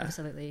 Yeah,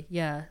 absolutely.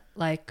 Yeah.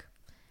 Like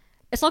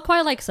it's not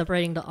quite like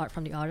separating the art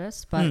from the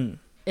artist, but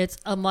it's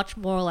a much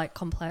more like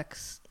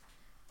complex,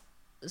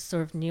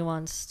 sort of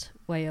nuanced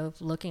way of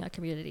looking at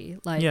community.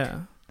 Like,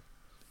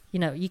 you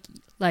know, you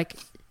like,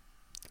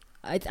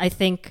 I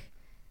think,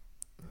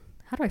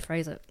 how do I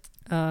phrase it?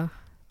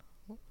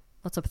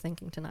 What's up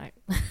thinking tonight?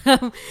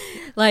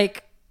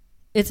 Like,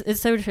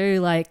 it's so true.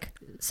 Like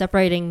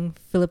separating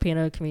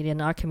Filipino community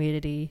and our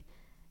community,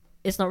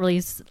 it's not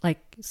really like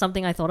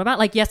something I thought about.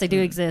 Like, yes, they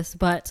do exist,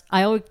 but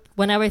I always,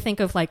 whenever I think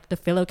of like the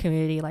Philo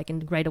community, like in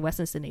Greater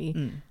Western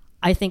Sydney,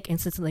 I think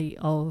instantly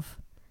of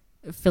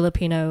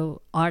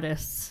Filipino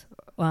artists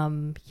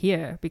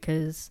here,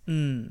 because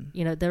you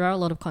know, there are a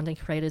lot of content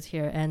creators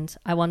here, and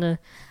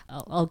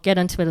I'll get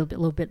into it a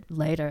little bit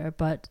later,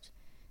 but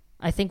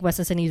I think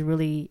Western Sydney is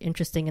really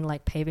interesting in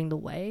like paving the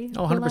way.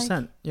 Oh,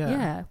 100%.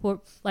 Yeah. For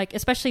like,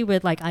 especially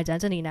with like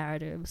identity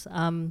narratives.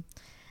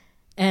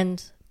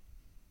 And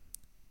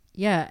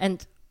yeah,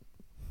 and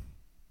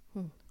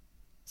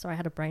sorry, I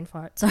had a brain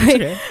fart.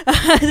 Sorry.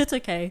 It's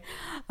okay.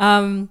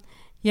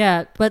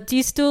 Yeah, but do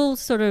you still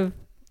sort of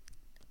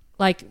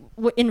like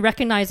in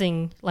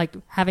recognizing like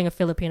having a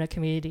Filipino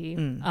community,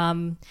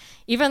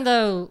 even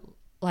though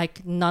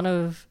like none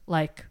of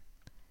like,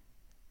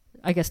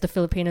 I guess the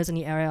Filipinos in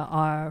the area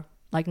are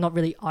like not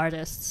really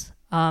artists.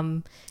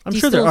 I'm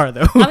sure there are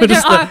though. I mean,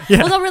 there are.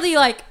 Well, not really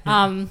like.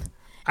 I'm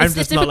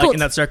just not like in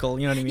that circle.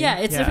 You know what I mean? Yeah,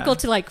 it's difficult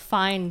to like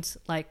find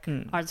like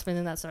artists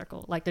within that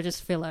circle. Like they're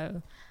just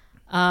philo.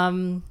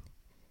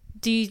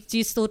 Do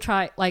you still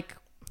try like?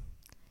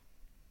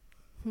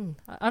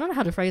 I don't know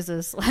how to phrase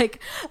this. Like,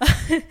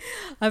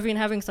 I've been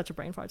having such a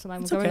brain fart tonight.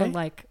 I'm going on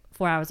like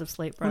 4 hours of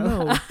sleep, bro.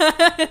 Oh, no.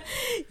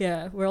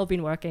 Yeah, we're all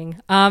been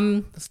working.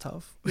 That's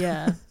tough.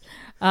 Yeah.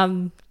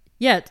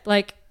 Yeah,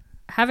 like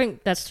having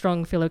that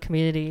strong philo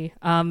community.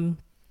 Do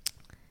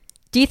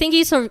you think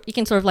you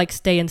can sort of like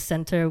stay in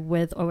center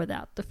with or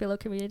without the philo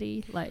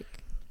community? Like,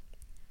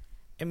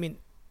 I mean,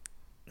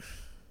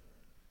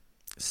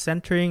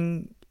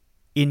 centering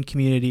in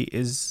community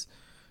is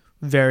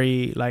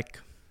very like,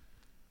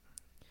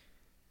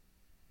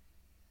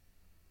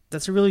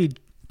 that's a really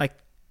like,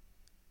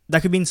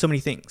 that could mean so many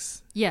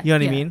things. Yeah. You know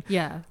what I mean?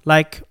 Yeah.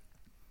 Like,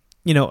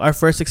 you know, our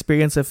first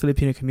experience of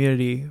Filipino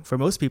community for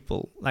most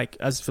people, like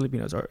as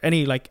Filipinos or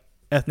any like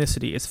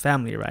ethnicity, is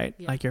family, right?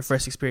 Yeah. Like your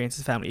first experience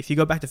is family. If you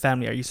go back to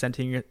family, are you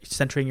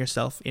centering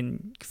yourself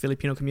in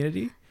Filipino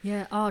community?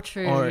 Yeah. Oh,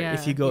 true. Or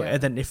if you go,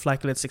 and then if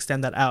like, let's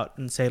extend that out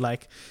and say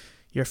like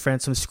your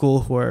friends from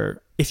school who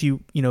are, if you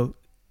know,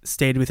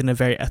 stayed within a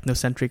very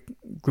ethnocentric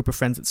group of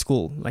friends at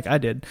school, like I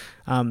did,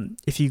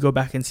 if you go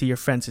back and see your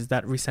friends, is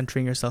that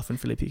recentering yourself in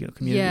Filipino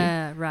community?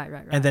 Yeah, right.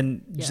 And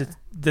then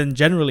then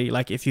generally,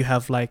 like if you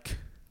have like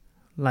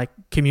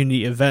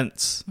community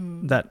events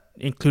that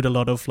include a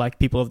lot of like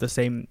people of the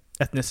same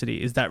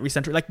ethnicity, is that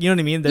recentering? Like, you know what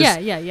I mean?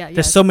 There's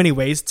There's so many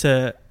ways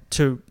to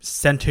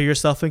center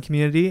yourself in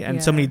community,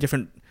 and so many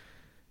different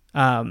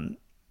kind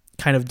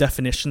of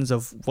definitions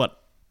of what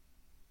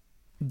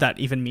that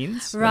even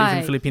means, right? What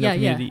even Filipino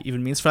community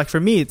even means. For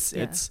me,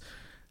 it's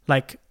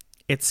like,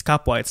 it's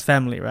kapwa, it's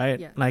family, right?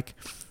 Yeah. Like,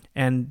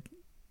 and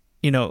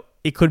you know,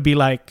 it could be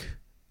like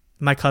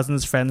my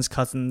cousin's friend's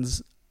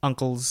cousin's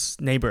uncle's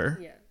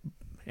neighbor,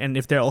 and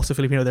if they're also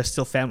Filipino, they're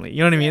still family.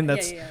 You know what I mean?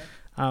 That's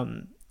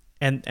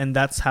and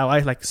that's how I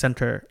like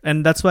center,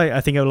 and that's why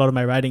I think a lot of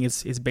my writing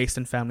is based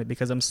in family,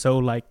 because I'm so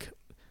like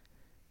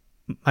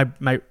I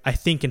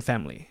think in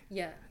family.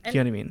 Yeah. Do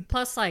you know what I mean?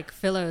 Plus, like,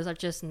 philos are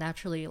just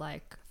naturally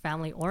like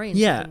family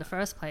oriented in the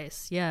first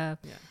place. Yeah.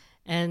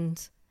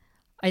 And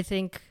I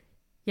think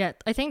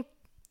the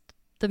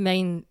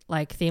main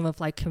like theme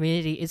of like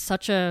community is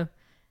such a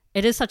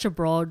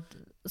broad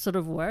sort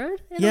of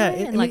word.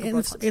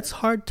 It's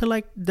hard to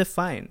like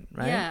define,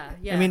 right?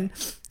 Yeah. I mean,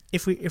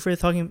 if we're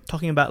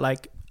talking about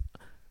like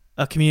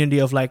a community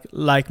of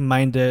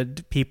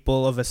like-minded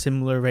people of a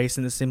similar race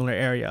in a similar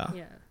area.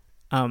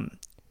 Yeah.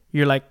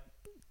 You're like,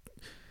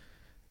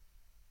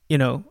 you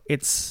know,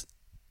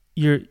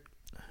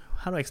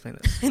 how do I explain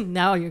this?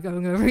 Now you're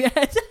going over your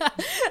head.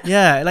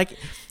 Yeah, like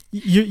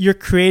you're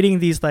creating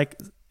these like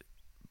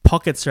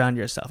pockets around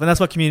yourself, and that's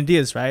what community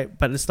is, right?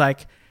 But it's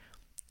like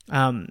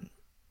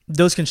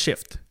those can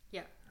shift.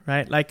 Yeah.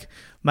 Right? Like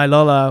my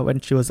Lola,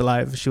 when she was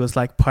alive, she was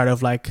like part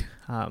of like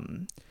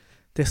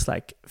this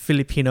like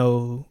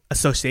Filipino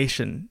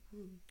association,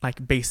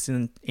 like based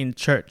in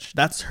church.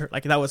 That's her,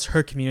 like that was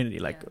her community,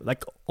 like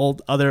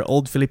other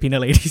old Filipino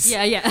ladies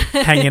Yeah.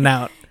 hanging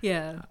out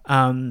Yeah.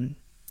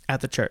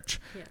 at the church.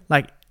 Yeah.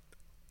 Like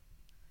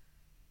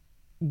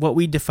what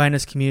we define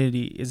as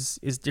community is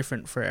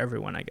different for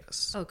everyone, I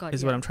guess. Oh God.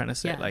 Is what I'm trying to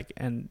say. Yeah. Like,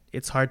 and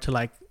it's hard to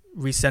like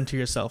recenter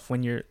yourself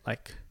when you're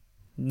like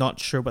not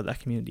sure what that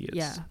community is.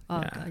 Yeah.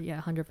 Oh God.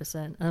 Yeah.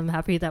 100%. I'm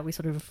happy that we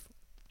sort of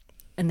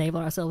enable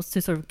ourselves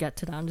to sort of get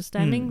to that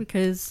understanding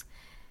because,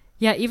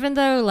 yeah, even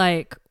though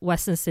like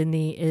Western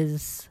Sydney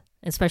is,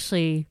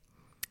 especially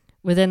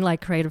within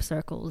like creative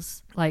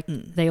circles, like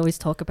they always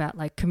talk about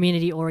like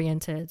community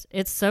oriented.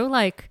 It's so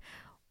like,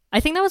 I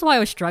think that was why I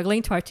was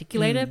struggling to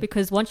articulate it,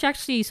 because once you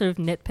actually sort of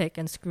nitpick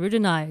and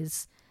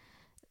scrutinize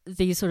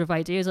these sort of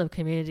ideas of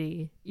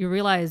community, you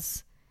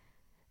realize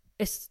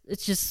it's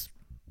just,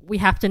 we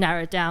have to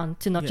narrow it down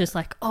to not just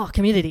like, oh,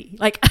 community.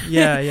 Like,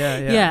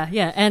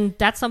 yeah. And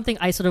that's something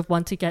I sort of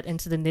want to get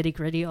into the nitty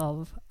gritty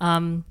of.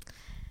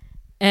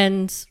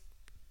 And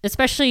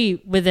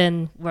especially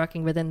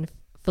working within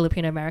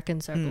Filipino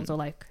American circles or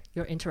like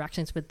your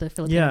interactions with the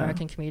Filipino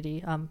American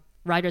community,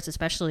 writers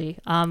especially.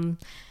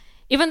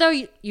 Even though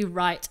you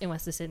write in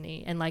Western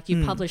Sydney and like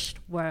you published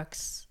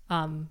works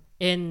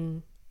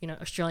in, you know,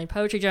 Australian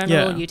Poetry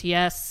Journal,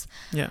 UTS,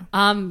 you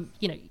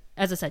know,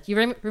 as I said,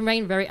 you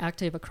remain very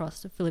active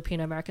across the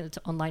Filipino American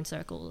online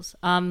circles.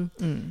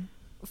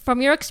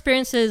 From your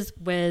experiences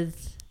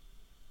with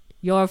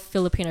your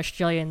Filipino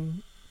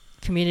Australian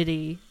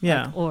community,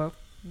 like, or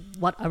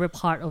what other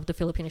part of the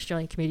Filipino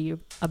Australian community you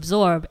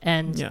absorb,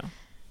 and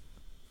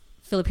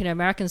Filipino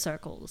American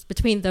circles,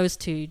 between those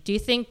two, do you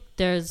think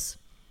there's,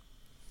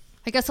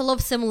 I guess, a lot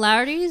of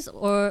similarities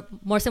or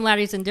more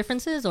similarities than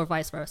differences, or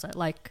vice versa?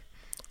 Like,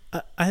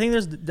 I think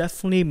there's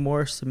definitely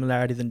more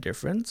similarity than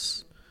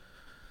difference,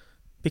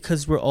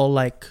 because we're all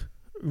like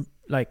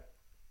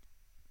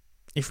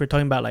if we're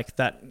talking about like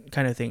that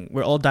kind of thing,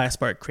 we're all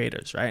diasporic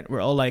creators, right?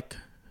 We're all like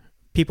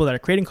people that are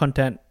creating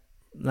content.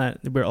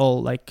 We're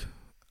all like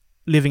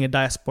living a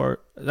diaspora,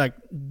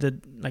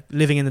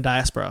 living in the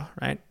diaspora,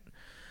 right?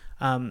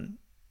 And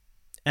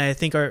I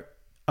think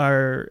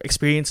our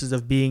experiences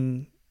of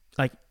being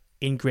like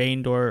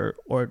ingrained or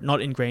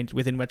not ingrained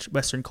within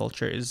Western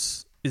culture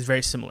is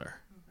very similar,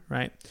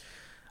 right?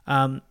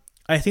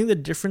 I think the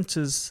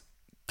differences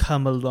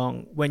come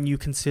along when you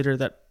consider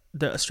that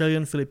the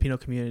Australian Filipino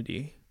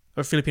community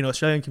or Filipino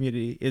Australian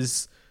community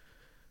is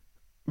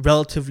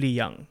relatively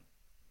young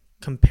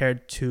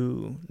compared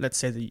to, let's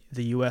say,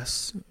 the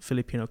US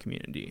Filipino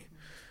community,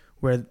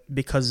 where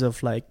because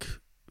of like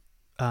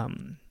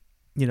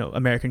you know,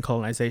 American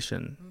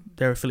colonization,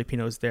 there are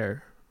Filipinos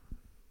there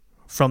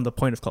from the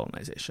point of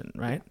colonization,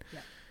 right?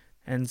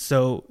 And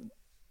so,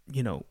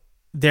 you know,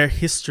 their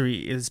history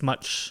is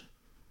much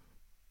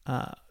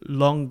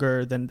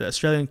longer than the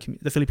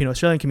Filipino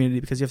Australian community,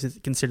 because you have to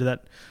consider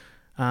that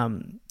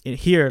in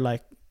here,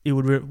 like, it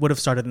would have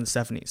started in the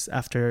 70s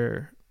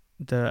after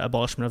the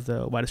abolishment of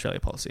the White Australia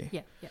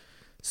policy.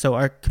 So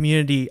our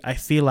community, I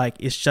feel like,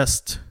 is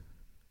just,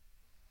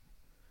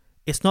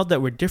 it's not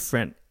that we're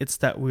different, it's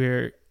that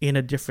we're in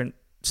a different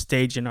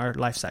stage in our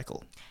life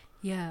cycle.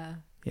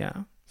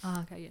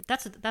 Oh, okay,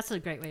 that's a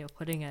great way of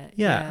putting it.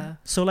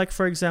 So like,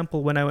 for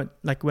example, when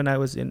I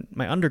was in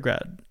my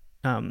undergrad,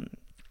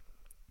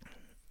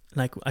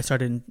 like I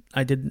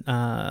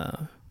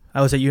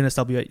was at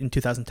UNSW in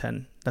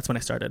 2010. That's when I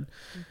started.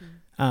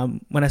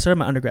 When I started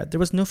my undergrad, there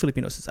was no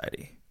Filipino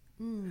society.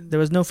 There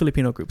was no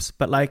Filipino groups,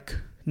 but like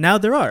now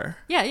there are.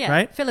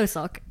 Right?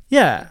 Philosoc.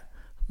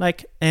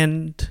 Like,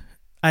 and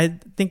I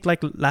think like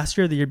last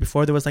year, or the year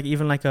before, there was like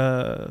even like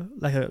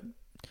a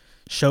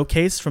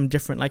showcase from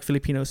different like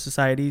Filipino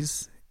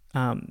societies.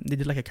 They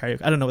did like a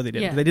karaoke. I don't know what they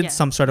did. They did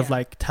some sort of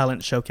like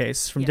talent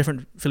showcase from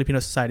different Filipino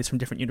societies from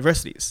different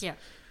universities.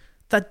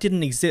 That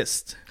didn't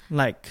exist.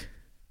 Like,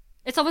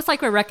 it's almost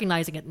like we're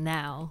recognizing it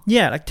now.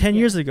 Like 10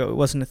 years ago, it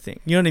wasn't a thing.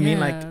 You know what I mean?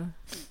 Like,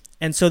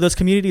 and so those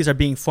communities are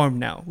being formed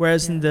now.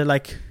 Whereas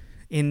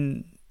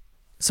in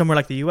somewhere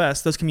like the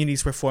US, those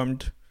communities were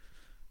formed,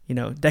 you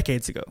know,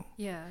 decades ago.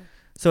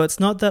 So it's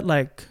not that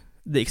like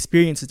the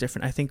experience is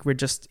different. I think we're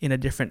just in a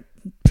different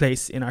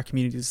place in our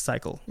community's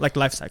cycle, like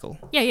life cycle.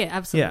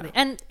 Absolutely.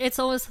 And it's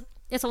always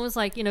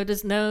like, you know,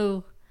 there's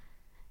no,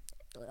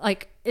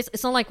 like,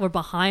 it's not like we're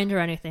behind or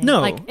anything.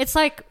 No. Like, it's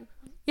like,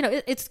 you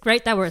know, it's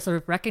great that we're sort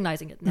of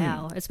recognizing it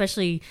now,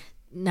 especially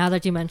now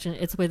that you mentioned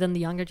it's within the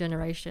younger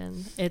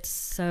generation. It's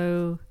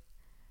so,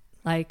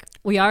 Like,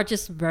 we are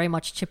just very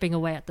much chipping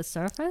away at the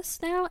surface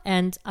now,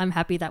 and I'm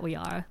happy that we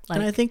are. Like,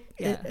 and I think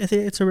I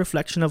think it's a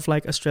reflection of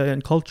like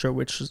Australian culture,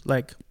 which is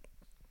like,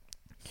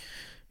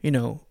 you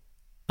know,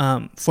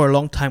 for a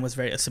long time was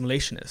very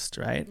assimilationist,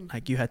 right? Mm-hmm.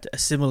 Like you had to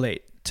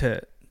assimilate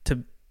to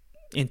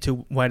into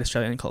white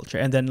Australian culture,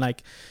 and then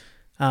like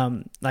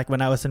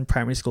when I was in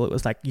primary school, it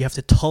was like you have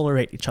to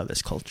tolerate each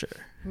other's culture.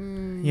 You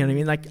know what I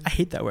mean? Like, I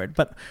hate that word,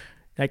 but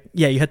like,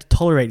 yeah, you had to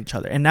tolerate each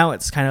other, and now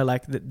it's kind of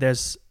like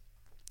there's.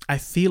 I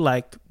feel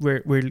like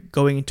we're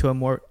going into a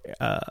more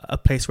a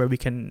place where we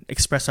can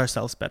express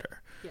ourselves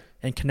better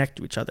and connect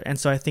to each other. And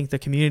so I think the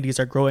communities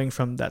are growing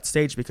from that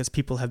stage because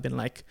people have been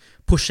like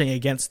pushing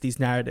against these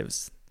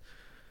narratives,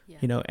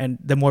 you know, and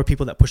the more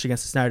people that push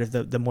against this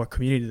narrative, the more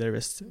community there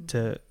is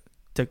to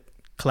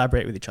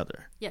collaborate with each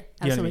other. Yeah,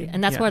 absolutely. You know what I mean?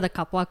 And that's where the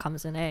kapwa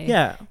comes in, eh?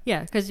 Yeah.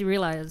 Yeah, because you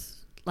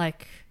realize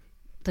like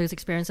those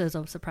experiences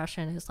of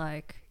suppression is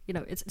like, you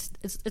know,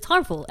 it's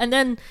harmful, and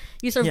then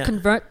you sort of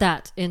convert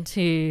that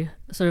into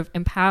sort of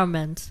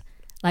empowerment.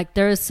 Like,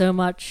 there is so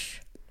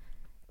much,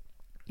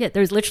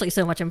 there's literally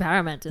so much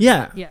empowerment.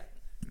 Yeah.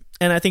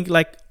 And I think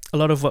like a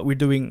lot of what we're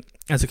doing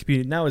as a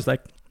community now is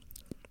like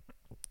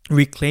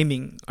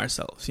reclaiming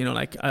ourselves. You know,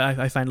 like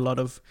I find a lot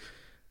of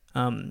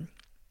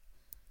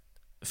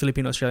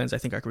Filipino Australians, I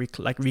think, are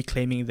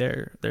reclaiming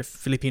their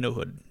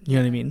Filipinohood. You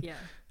know what I mean?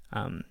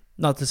 Yeah.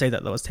 Not to say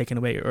that was taken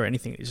away or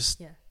anything. It's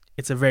just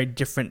it's a very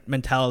different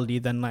mentality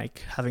than like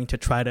having to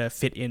try to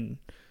fit in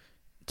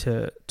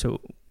to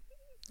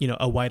you know,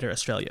 a wider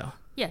Australia.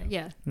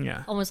 Yeah.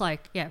 Almost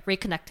like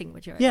reconnecting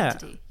with your Yeah.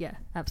 identity. Yeah,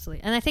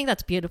 absolutely. And I think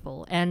that's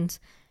beautiful. And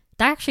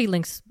that actually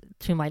links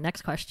to my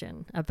next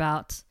question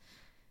about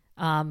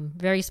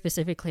very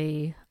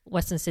specifically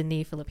Western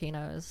Sydney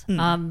Filipinos.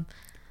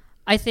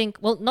 I think,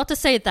 well, not to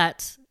say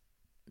that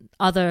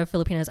other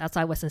Filipinos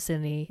outside Western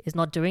Sydney is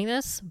not doing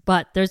this,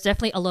 but there's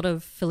definitely a lot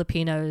of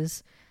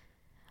Filipinos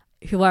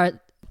who are,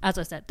 as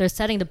I said, they're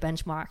setting the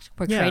benchmark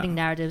for creating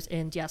narratives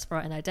in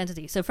diaspora and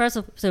identity. So for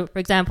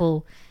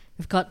example,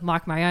 we've got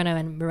Mark Mariano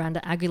and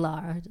Miranda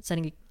Aguilar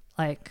setting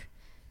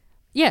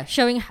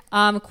showing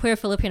queer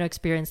Filipino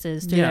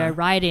experiences through their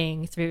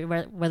writing, through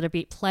whether it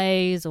be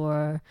plays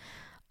or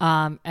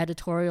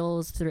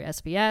editorials through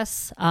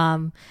SBS.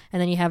 And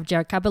then you have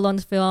Jared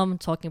Caballon's film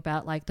talking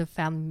about like the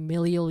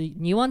familial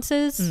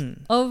nuances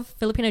of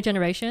Filipino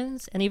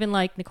generations, and even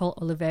like Nicole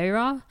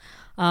Oliveira,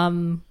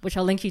 which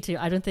I'll link you to.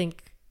 I don't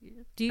think.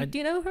 Do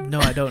you know her? No,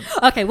 I don't.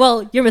 Okay,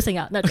 well, you're missing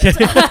out. No,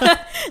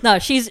 no,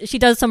 she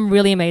does some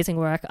really amazing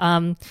work.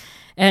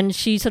 And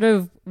she sort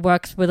of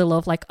works with a lot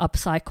of like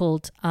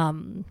upcycled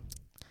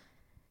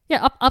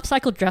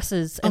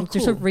dresses and to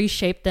sort of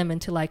reshape them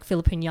into like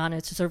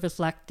Filipinianas to sort of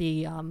reflect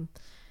the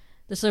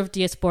sort of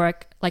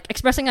diasporic, like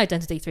expressing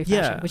identity through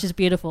fashion, which is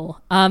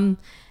beautiful. And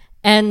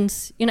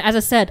you know, as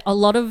I said, a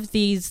lot of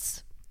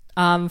these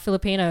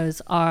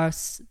Filipinos are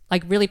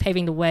like really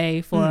paving the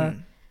way for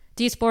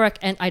diasporic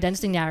and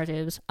identity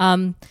narratives.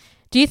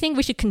 Do you think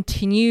we should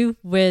continue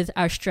with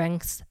our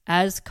strengths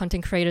as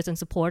content creators and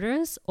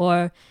supporters,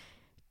 or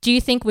do you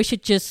think we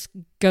should just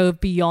go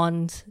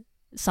beyond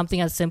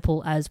something as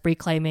simple as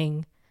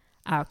reclaiming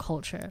our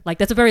culture? Like,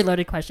 that's a very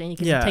loaded question. You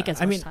can take as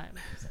much time.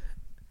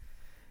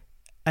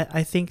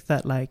 I think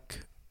that like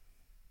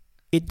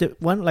it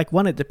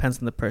depends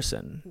on the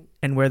person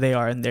and where they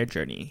are in their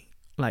journey,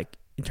 like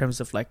in terms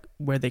of like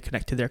where they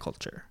connect to their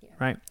culture,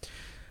 right?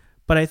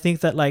 But I think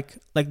that like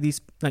these,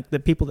 like the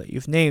people that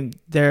you've named,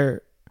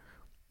 they're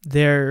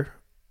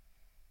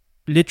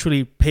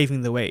literally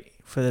paving the way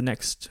for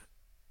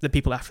the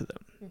people after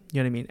them. You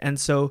know what I mean? And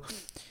so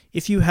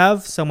if you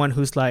have someone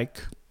who's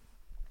like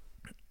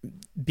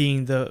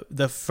being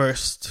the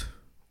first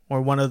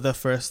or one of the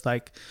first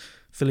like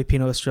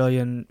Filipino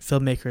Australian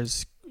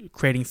filmmakers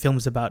creating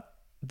films about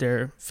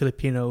their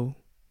Filipino,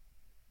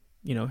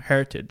 you know,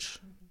 heritage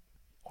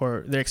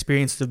or their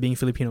experiences of being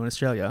Filipino in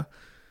Australia,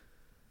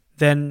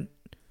 then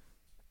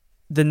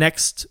the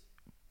next,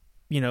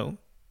 you know,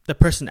 the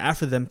person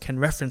after them can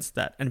reference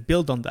that and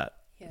build on that.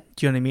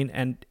 Do you know what I mean?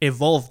 And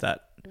evolve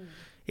that.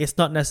 It's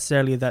not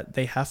necessarily that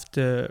they have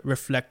to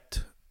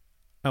reflect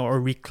or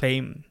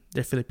reclaim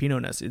their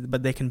Filipino-ness,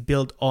 but they can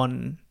build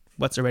on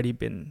what's already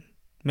been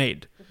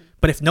made.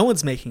 But if no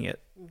one's making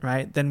it,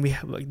 right, then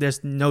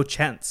there's no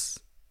chance.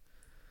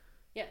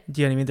 Do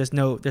you know what I mean?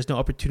 There's no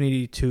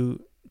opportunity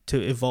to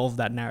evolve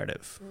that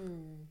narrative.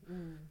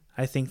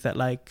 I think that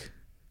like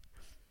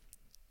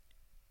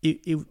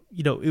it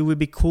you know, it would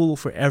be cool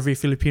for every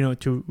Filipino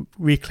to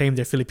reclaim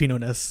their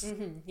Filipino-ness.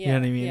 You know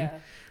what I mean?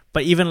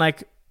 But even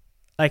like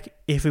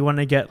if we want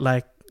to get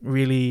like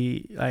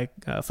really like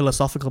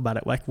philosophical about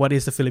it, like what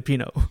is the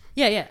Filipino?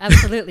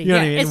 Absolutely. You know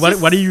what I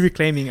mean? What are you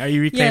reclaiming? Are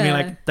you reclaiming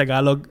like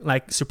Tagalog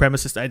like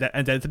supremacist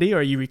identity, or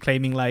are you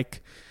reclaiming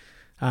like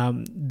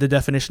the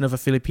definition of a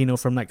Filipino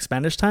from like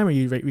Spanish time? Are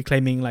you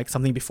reclaiming like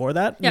something before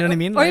that? You know what I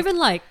mean? Or even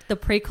like the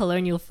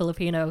pre-colonial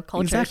Filipino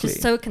culture, which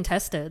is so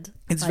contested.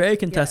 It's like, very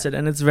contested,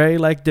 and it's very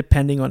like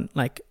depending on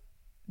like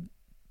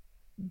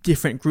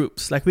different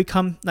groups. Like we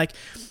come like,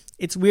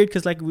 it's weird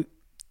because like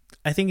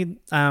I think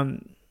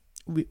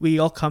we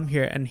all come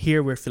here, and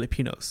here we're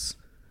Filipinos.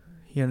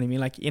 You know what I mean?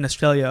 Like in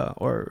Australia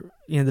or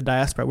in the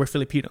diaspora, we're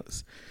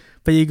Filipinos.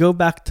 But you go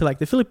back to like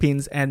the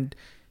Philippines, and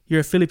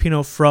you're a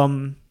Filipino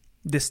from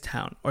this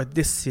town or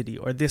this city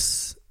or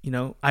this,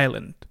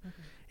 island. Mm-hmm.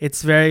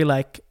 It's very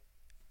like,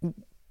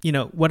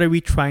 what are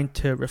we trying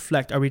to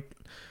reflect? Are we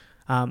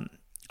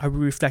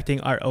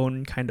reflecting our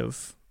own kind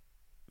of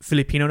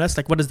Filipino-ness?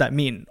 Like, what does that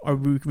mean? Or are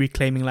we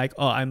reclaiming like,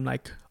 oh, I'm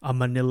like a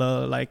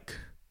Manila, like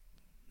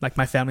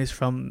my family's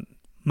from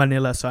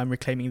Manila, so I'm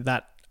reclaiming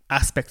that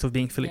aspect of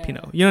being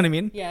Filipino. You know what I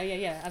mean?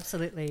 Yeah,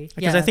 absolutely.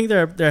 Because I think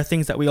there are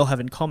things that we all have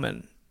in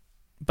common,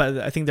 but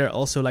I think there are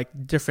also like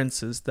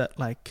differences that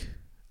like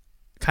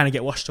kind of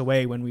get washed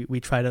away when we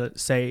try to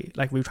say,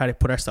 like, we try to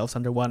put ourselves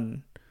under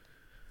one.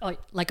 Oh,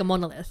 like a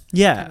monolith.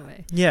 Yeah. Kind of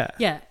way. Yeah.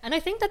 Yeah. And I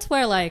think that's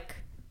where like,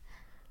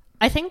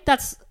 I think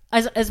that's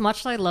as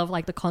much as I love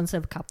like the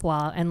concept of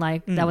kapwa, and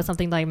like that was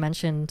something that I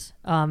mentioned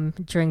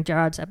during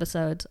Gerard's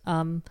episode.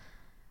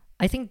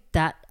 I think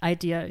that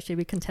idea should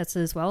be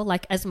contested as well.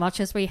 Like, as much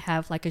as we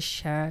have like a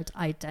shared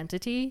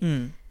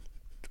identity,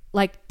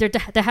 like there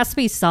has to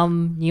be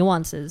some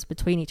nuances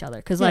between each other.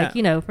 Because like,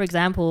 for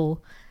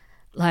example,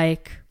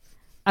 like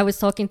I was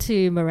talking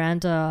to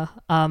Miranda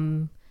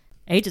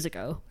ages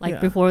ago, like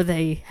before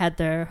they had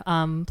their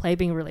play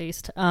being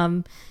released.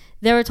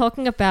 They were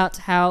talking about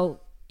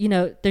how,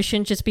 there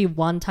shouldn't just be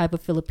one type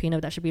of Filipino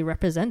that should be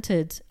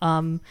represented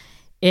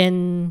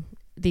in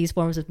these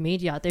forms of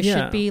media. There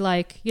should be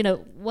like,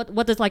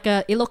 what does like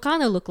a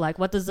Ilocano look like?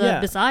 What does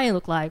a Visayan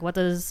look like? What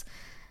does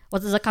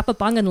a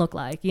Kapapangan look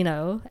like?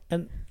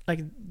 And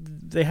like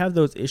they have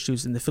those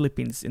issues in the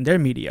Philippines in their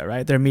media,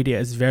 right? Their media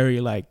is very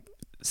like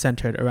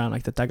centered around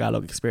like the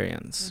Tagalog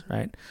experience,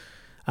 right?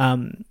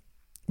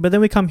 But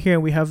then we come here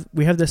and we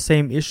have the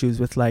same issues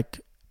with like,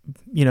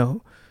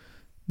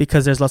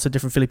 because there's lots of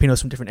different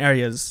Filipinos from different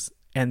areas,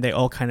 and they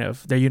all kind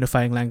of, their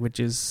unifying language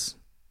is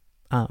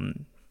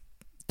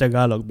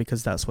Tagalog,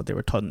 because that's what they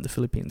were taught in the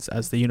Philippines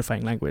as the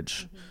unifying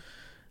language.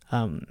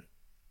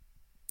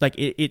 Like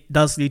it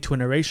does lead to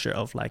an erasure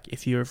of like,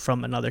 if you're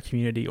from another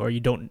community or you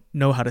don't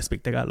know how to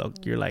speak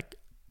Tagalog, you're like,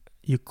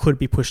 you could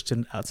be pushed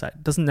to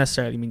outside. Doesn't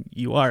necessarily mean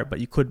you are, but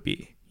you could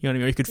be, you know what I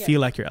mean? Or you could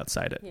feel like you're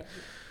outside it.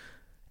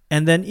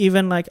 And then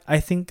even like, I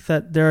think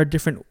that there are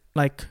different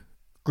like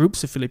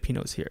groups of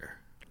Filipinos here,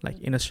 like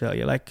in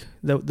Australia, like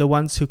the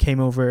ones who came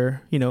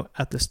over,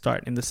 at the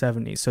start in the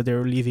 70s. So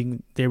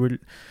they were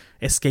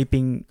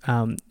escaping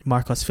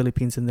Marcos,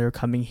 Philippines, and they were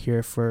coming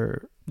here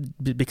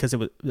because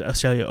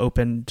Australia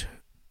opened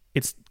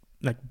its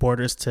like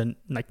borders to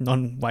like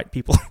non-white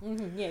people.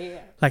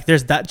 Like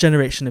there's that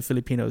generation of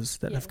Filipinos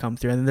that have come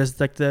through, and then there's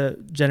like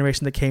the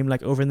generation that came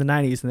like over in the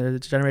 90s, and there's the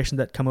generation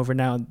that come over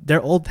now. They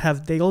all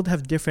have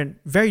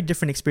very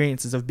different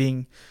experiences of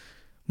being,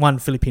 one,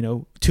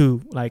 Filipino,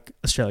 two, like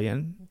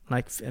Australian,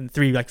 like, and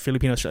three, like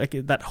Filipino. Like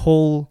that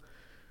whole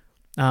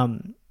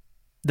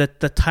that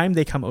the time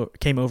they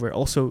came over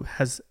also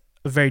has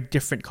a very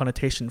different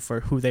connotation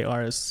for who they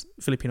are as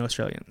Filipino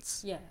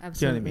Australians. Yeah, absolutely.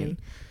 Do you know what I mean?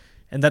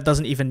 And that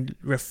doesn't even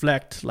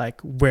reflect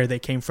like where they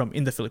came from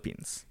in the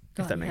Philippines,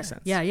 if that makes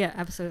sense. Yeah,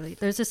 absolutely.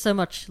 There's just so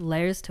much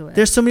layers to it.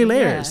 There's so many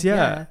layers.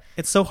 Yeah.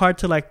 It's so hard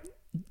to like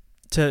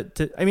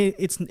to I mean,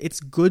 it's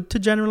good to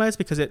generalize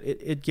because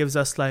it gives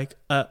us like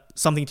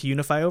something to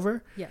unify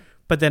over. Yeah.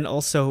 But then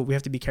also we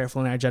have to be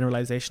careful in our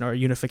generalization or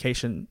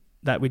unification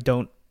that we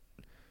don't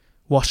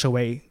wash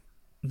away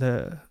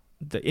the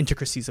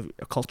intricacies of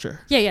a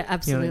culture. Yeah,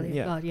 absolutely.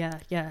 You know what I mean?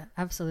 Yeah,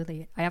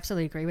 absolutely. I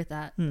absolutely agree with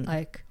that.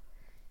 Like,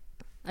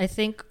 I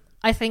think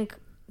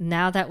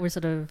now that we're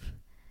sort of,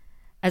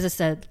 as I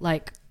said,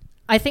 like,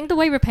 I think the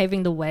way we're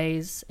paving the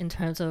ways in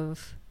terms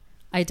of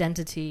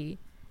identity,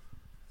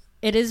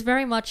 it is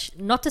very much,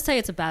 not to say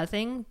it's a bad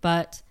thing,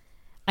 but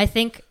I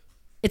think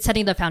it's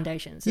setting the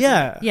foundations.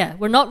 Yeah.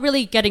 We're not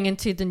really getting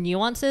into the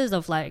nuances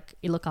of like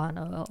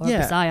Ilocano or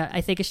Bisaya.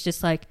 I think it's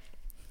just like,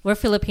 we're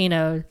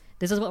Filipino.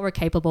 This is what we're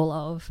capable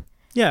of.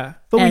 Yeah.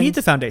 But we need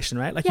the foundation,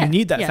 right? Like you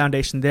need that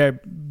foundation there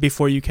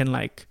before you can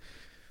like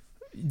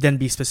then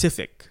be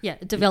specific. Yeah.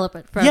 Develop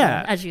it further.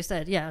 Yeah. As you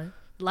said. Yeah.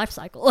 Life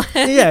cycle.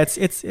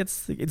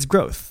 It's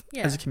growth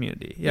as a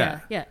community. Yeah.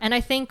 And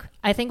I think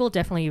we'll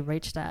definitely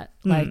reach that.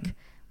 Like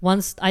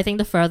once, I think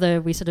the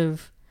further we sort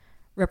of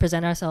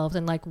represent ourselves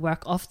and like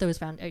work off those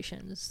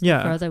foundations, the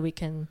further we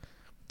can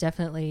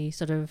definitely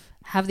sort of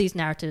have these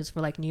narratives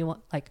for like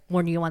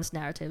more nuanced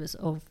narratives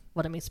of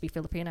what it means to be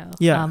Filipino.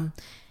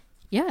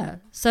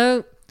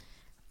 So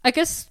I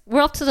guess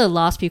we're up to the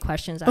last few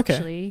questions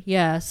actually.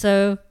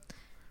 So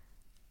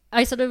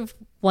I sort of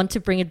want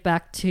to bring it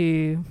back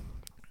to,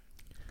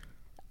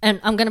 and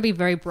I'm going to be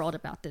very broad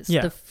about this,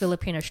 the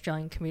Filipino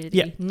Australian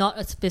community, not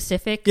a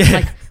specific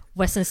like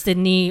Western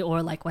Sydney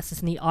or like Western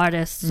Sydney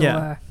artists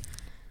or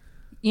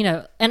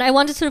and I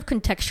want to sort of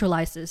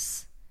contextualize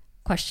this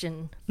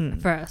question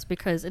first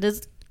because it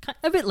is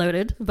a bit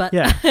loaded, but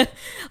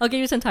I'll give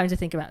you some time to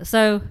think about it.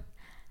 So,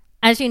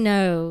 as you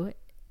know,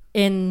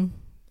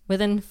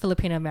 within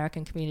Filipino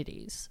American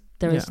communities,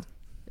 there is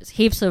there's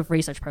heaps of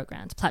research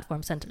programs,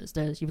 platform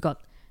centers. You've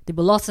got the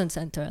Bulasan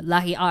Center,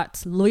 Lahi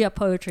Arts, Luya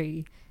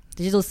Poetry,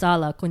 Digital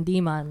Sala,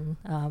 Kundiman,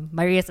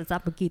 Maria's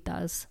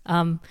Zapaquitas,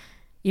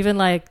 even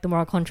like the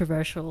more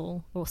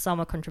controversial, or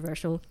somewhat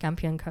controversial,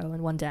 Campion Co.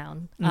 and One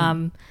Down.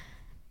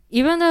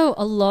 Even though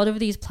a lot of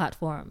these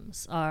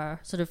platforms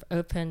are sort of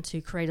open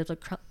to creatives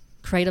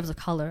of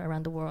color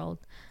around the world,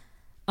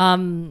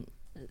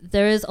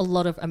 there is a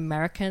lot of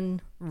American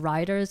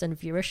writers and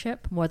viewership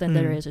more than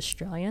there is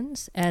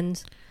Australians.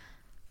 And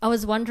I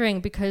was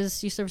wondering,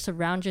 because you sort of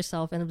surround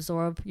yourself and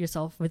absorb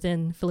yourself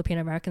within Filipino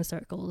American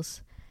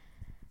circles,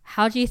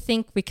 how do you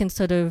think we can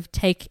sort of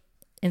take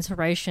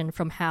inspiration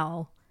from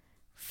how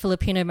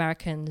Filipino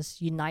Americans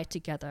unite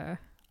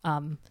together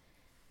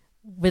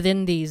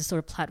within these sort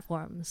of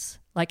platforms?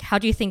 Like, how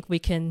do you think we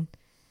can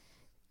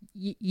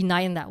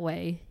unite in that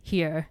way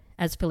here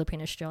as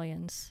Filipino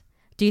Australians?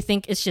 Do you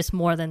think it's just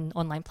more than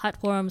online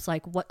platforms?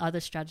 Like, what other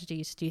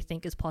strategies do you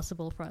think is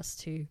possible for us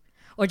to,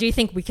 or do you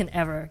think we can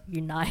ever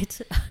unite?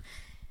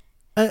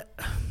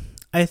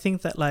 I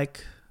think that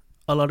like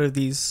a lot of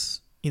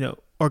these,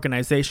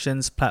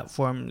 organizations,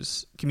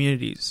 platforms,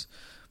 communities,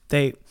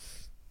 they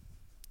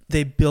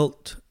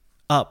built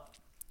up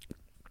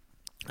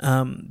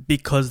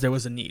because there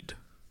was a need.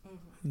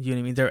 You know what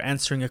I mean? They're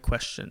answering a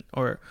question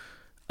or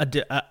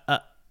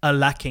a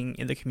lacking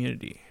in the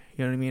community.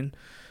 You know what I mean?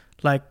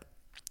 Like,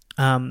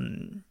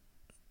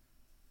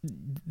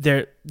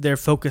 they're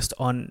focused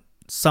on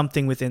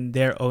something within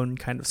their own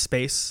kind of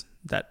space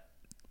that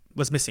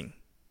was missing,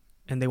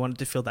 and they wanted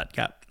to fill that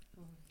gap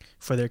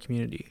for their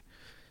community.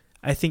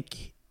 I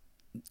think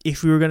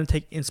if we were going to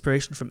take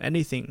inspiration from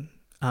anything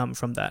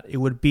from that, it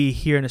would be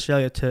here in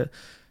Australia to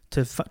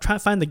try to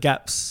find the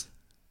gaps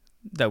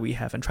that we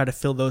have and try to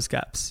fill those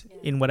gaps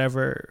in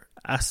whatever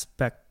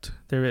aspect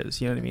there is.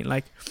 You know what I mean?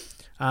 Like,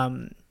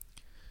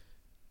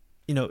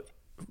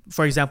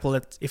 for example,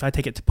 if I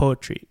take it to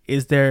poetry,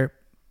 is there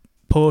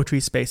poetry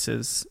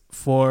spaces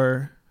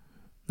for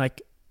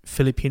like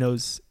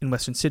Filipinos in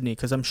Western Sydney?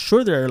 Because I'm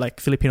sure there are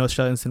like Filipino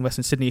Australians in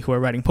Western Sydney who are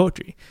writing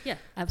poetry. Yeah,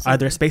 absolutely. Are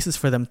there spaces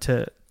for them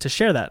to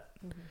share that?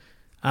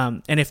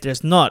 And if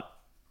there's not,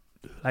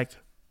 like,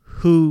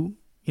 who's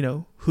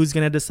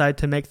going to decide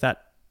to make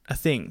that a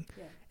thing?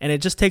 Yeah. And it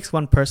just takes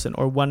one person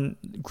or one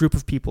group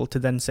of people to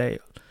then say,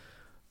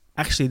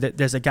 actually,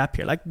 there's a gap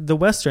here. Like the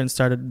Western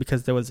started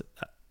because there was,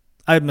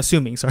 I'm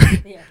assuming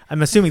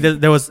that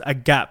there was a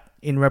gap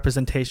in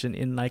representation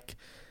in like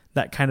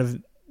that kind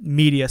of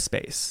media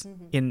space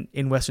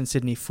in Western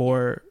Sydney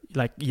for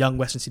like young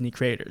Western Sydney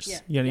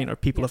creators, or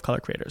people of color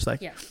creators.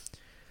 Like,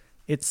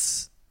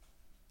 it's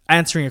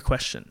answering a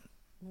question.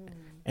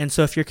 And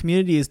so if your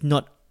community is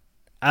not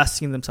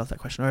asking themselves that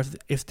question, or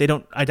if they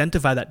don't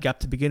identify that gap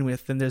to begin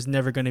with, then there's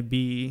never going to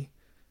be,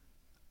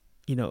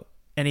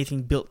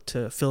 anything built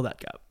to fill that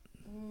gap.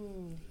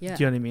 Yeah.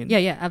 Do you know what I mean?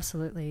 Yeah,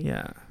 absolutely.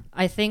 Yeah.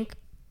 I think,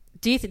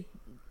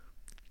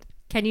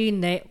 can you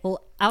name,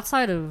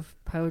 outside of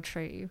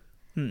poetry,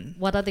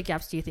 what other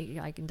gaps do you think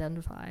I can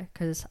identify?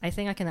 Because I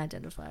think I can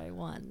identify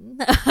one.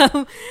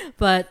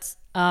 But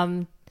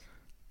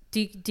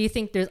do you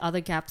think there's other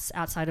gaps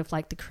outside of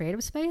like the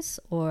creative space,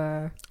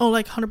 or? Oh,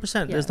 like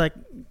 100%. There's like,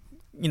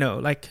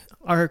 like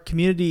our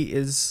community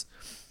is,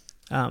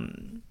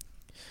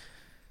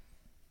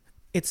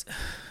 it's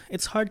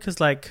hard because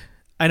like,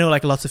 I know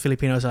like lots of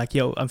Filipinos are like,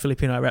 yo, I'm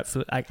Filipino,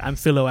 I'm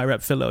Philo, I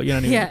rep Philo, you know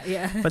what I mean?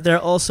 Yeah. But there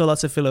are also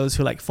lots of Philos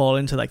who like fall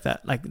into like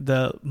that, like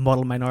the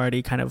model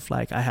minority kind of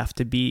like, I have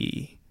to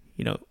be,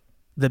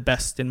 the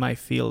best in my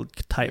field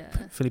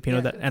type Filipino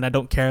and I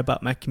don't care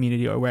about my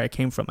community or where I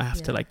came from. I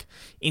have to like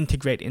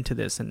integrate into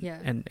this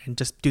and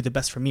just do the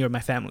best for me or my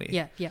family.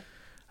 Yeah.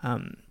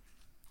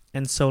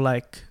 And so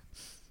like,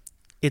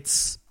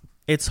 it's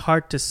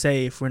hard to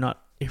say if we're not,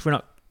 I don't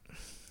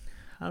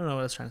know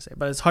what I was trying to say,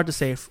 but it's hard to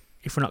say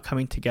if we're not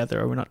coming together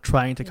or we're not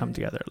trying to come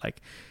together. Like,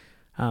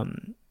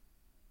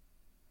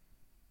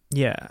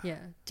 yeah.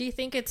 Do you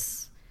think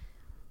it's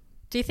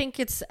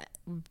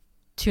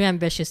too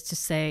ambitious to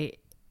say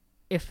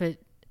if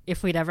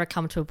we'd ever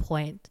come to a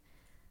point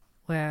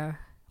where,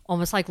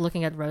 almost like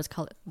looking at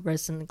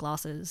rose-tinted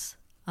glasses,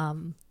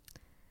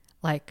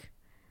 like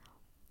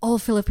all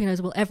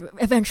Filipinos will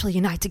eventually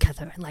unite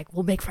together and like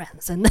we'll make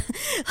friends, and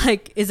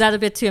like, is that a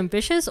bit too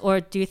ambitious, or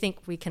do you think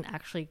we can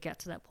actually get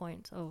to that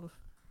point of?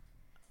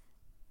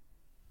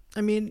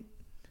 I mean,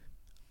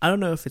 I don't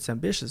know if it's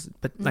ambitious,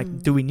 but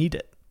like, do we need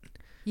it?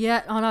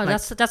 Yeah. Oh no,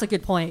 like, that's a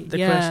good point. The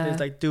question is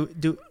like,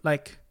 do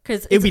like,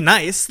 because it'd be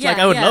nice. Yeah, like,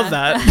 I would love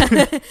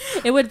that.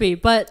 It would be,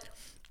 but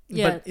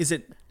But is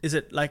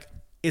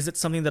it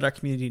something that our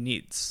community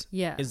needs?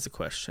 Yeah, is the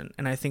question.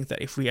 And I think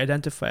that if we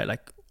identify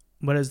like,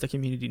 what does the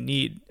community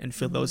need and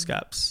fill those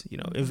gaps,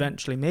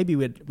 eventually maybe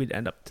we'd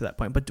end up to that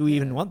point. But do we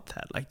even want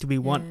that? Like, do we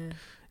want?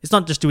 It's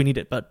not just do we need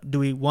it, but do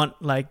we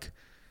want like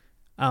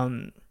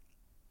a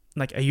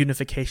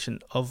unification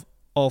of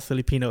all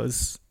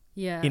Filipinos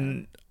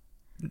in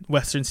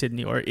Western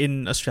Sydney or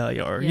in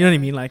Australia, or you know what I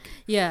mean? Like,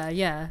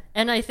 yeah.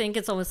 And I think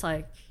it's almost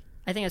like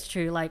I think it's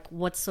true. Like,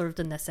 what's sort of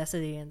the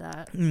necessity in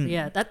that?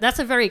 Yeah, that's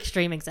a very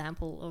extreme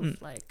example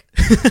of like,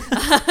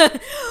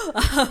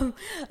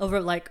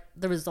 over like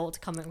the results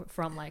coming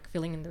from like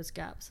filling in those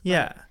gaps.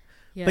 Yeah.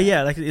 But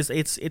yeah, like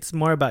it's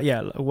more about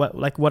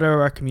what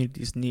are our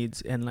community's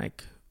needs and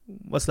like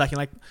what's lacking.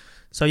 Like,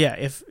 so yeah,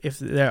 if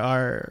there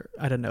are,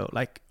 I don't know,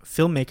 like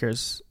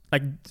filmmakers,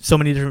 like so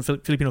many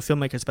different Filipino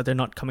filmmakers, but they're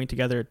not coming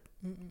together,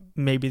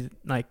 maybe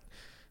like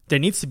there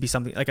needs to be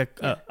something like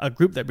a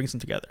group that brings them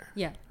together.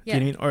 Yeah. Do you know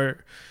what I mean?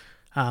 Or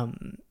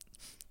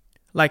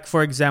like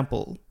for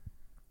example,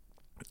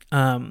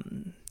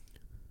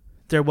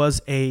 there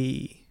was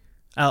I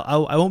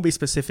won't be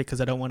specific because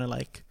I don't want to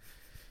like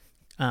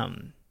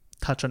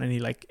touch on any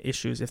like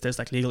issues if there's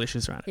like legal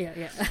issues around it.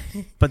 Yeah.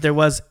 But there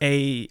was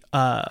a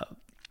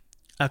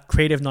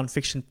creative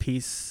nonfiction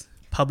piece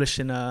published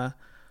in a.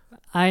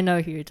 I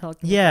know who you're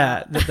talking about.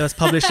 Yeah, that was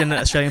published in an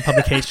Australian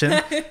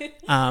publication.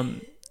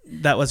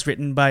 That was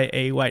written by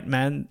a white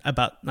man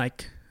about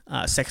like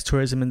sex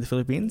tourism in the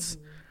Philippines,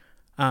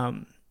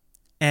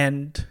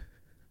 and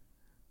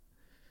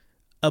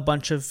a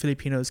bunch of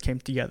Filipinos came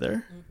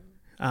together,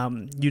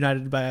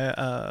 united by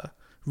a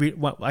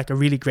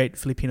really great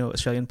Filipino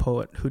Australian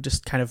poet who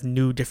just kind of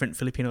knew different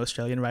Filipino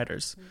Australian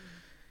writers.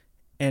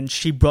 And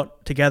she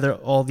brought together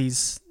all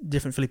these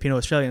different Filipino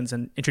Australians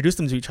and introduced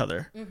them to each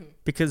other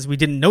because we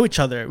didn't know each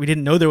other. We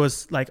didn't know there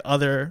was like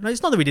other. No,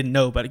 it's not that we didn't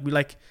know, but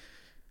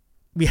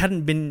we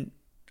hadn't been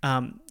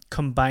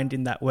combined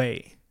in that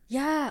way.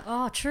 Yeah.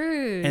 Oh,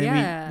 true.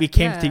 And we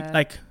came to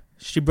like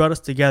she brought us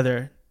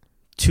together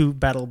to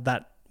battle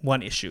that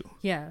one issue.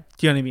 Yeah.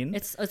 Do you know what I mean?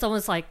 It's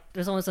almost like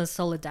there's almost a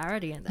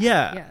solidarity in that.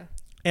 Yeah.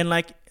 And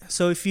like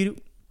so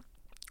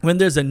when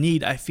there's a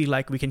need, I feel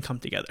like we can come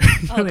together.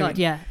 Oh God,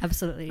 yeah,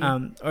 absolutely.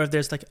 Or if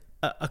there's like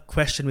a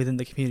question within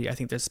the community, I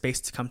think there's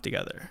space to come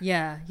together.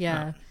 Yeah.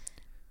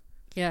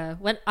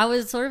 When I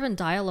was sort of in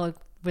dialogue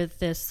with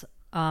this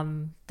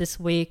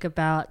week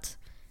about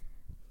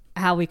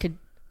how we could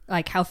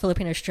how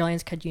Filipino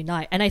Australians could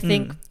unite, and I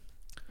think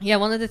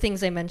one of the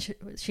things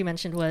she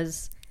mentioned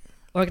was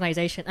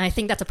organization, and I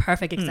think that's a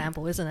perfect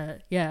example, isn't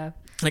it? Yeah,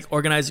 like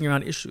organizing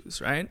around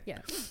issues, right? Yeah.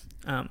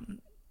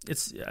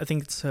 I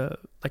think it's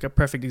like a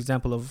perfect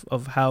example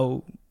of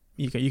how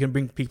you can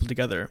bring people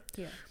together.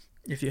 Yeah.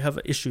 If you have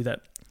an issue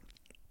that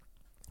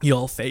you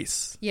all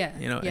face. Yeah.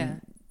 You know. Yeah.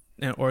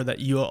 And, or that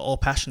you are all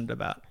passionate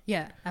about.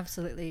 Yeah,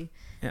 absolutely.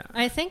 Yeah.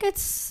 I think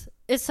it's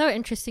so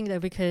interesting though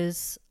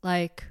because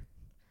like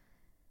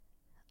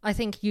I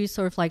think you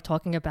sort of like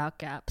talking about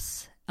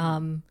gaps.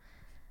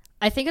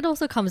 I think it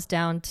also comes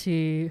down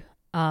to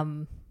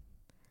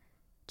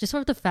just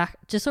sort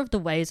of the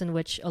ways in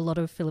which a lot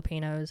of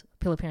Filipino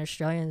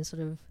Australians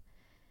sort of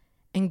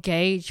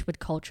engage with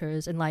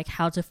cultures and like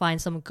how to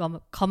find some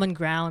common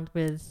ground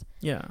with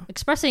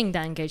expressing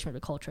that engagement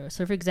with culture.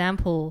 So for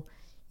example,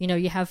 you know,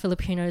 you have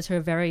Filipinos who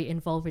are very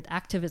involved with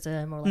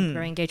activism or like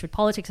very engaged with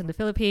politics in the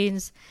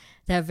Philippines.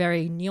 They have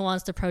very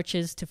nuanced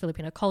approaches to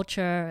Filipino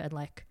culture and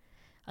like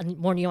a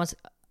more nuanced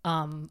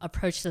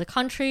approach to the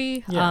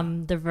country.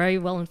 They're very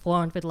well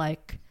informed with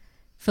like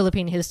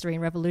Philippine history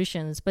and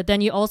revolutions. But then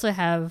you also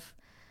have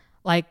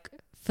like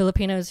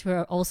Filipinos who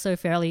are also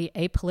fairly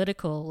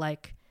apolitical,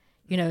 like,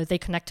 you know, they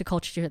connect to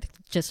culture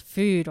just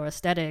food or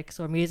aesthetics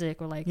or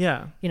music or like, you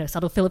know,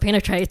 subtle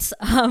Filipino traits.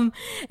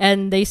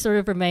 And they sort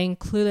of remain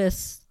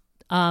clueless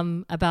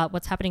about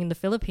what's happening in the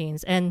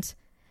Philippines. And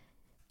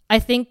I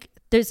think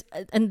those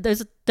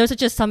are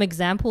just some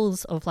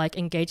examples of like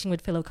engaging with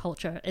Filo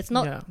culture. It's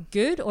not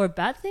good or a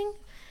bad thing.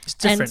 It's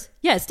different.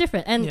 And, it's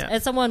different. And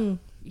as someone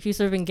who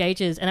sort of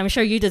engages, and I'm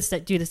sure you do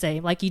the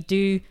same, like you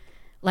do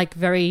like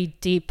very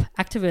deep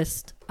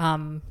activist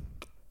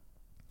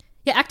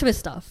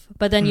stuff,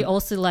 but then you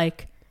also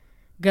like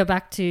go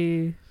back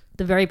to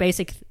the very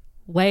basic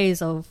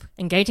ways of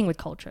engaging with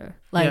culture.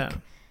 Like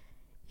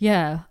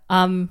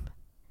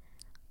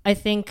I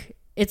think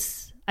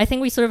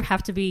we sort of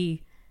have to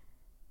be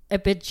a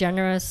bit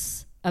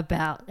generous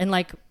about, and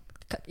like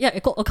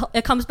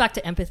it comes back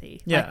to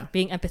empathy, like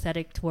being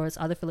empathetic towards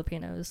other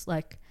Filipinos,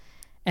 like,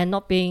 and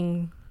not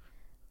being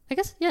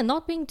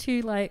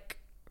too like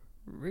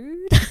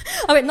rude.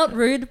 I mean, not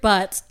rude,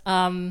 but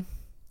don't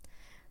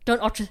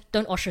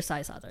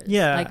ostracize others.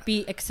 Like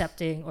be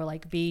accepting or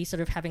like be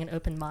sort of having an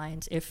open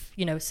mind. If,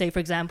 you know, say for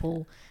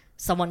example,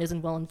 someone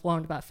isn't well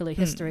informed about Philly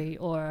history,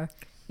 or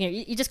you know,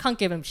 you just can't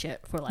give them shit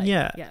for like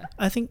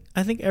I think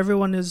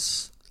everyone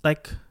is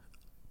like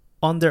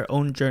on their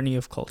own journey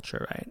of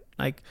culture, right?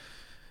 Like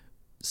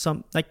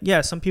some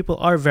people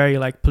are very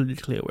like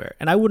politically aware,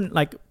 and I wouldn't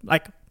like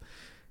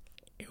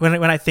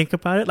when I think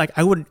about it, like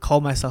I wouldn't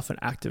call myself an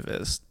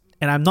activist,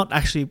 and I'm not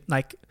actually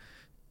like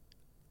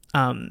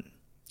I'm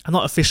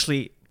not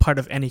officially part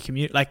of any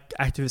community, like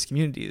activist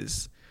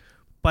communities,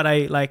 but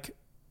I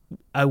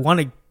want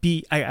to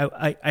be,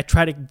 I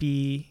try to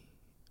be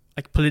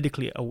like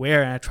politically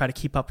aware, and I try to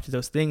keep up to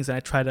those things, and I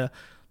try to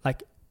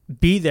like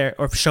be there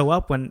or show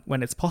up when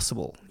it's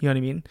possible. You know what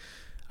I mean?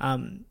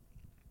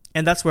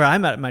 And that's where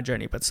I'm at in my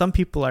journey. But some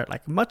people are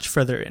like much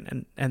further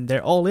in, and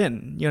they're all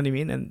in. You know what I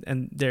mean?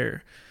 And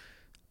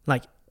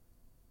like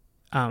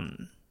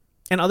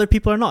and other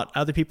people are not.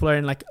 Other people are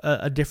in like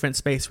a different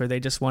space where they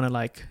just want to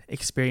like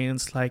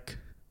experience like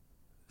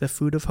the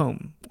food of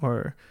home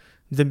or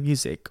the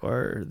music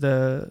or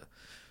the,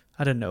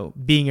 I don't know,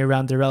 being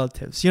around their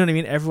relatives. You know what I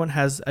mean? Everyone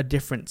has a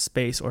different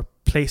space or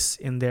place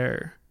in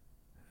their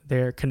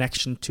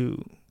connection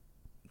to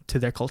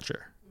their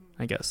culture,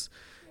 I guess.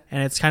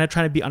 And it's kind of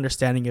trying to be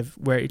understanding of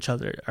where each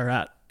other are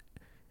at.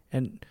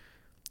 And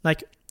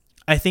like,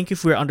 I think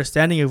if we're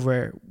understanding of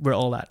where we're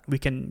all at, we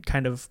can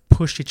kind of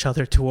push each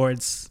other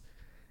towards.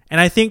 And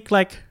I think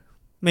like,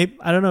 maybe,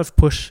 I don't know if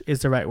push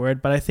is the right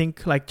word, but I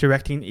think like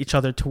directing each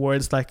other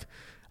towards like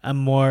a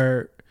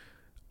more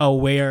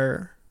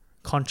aware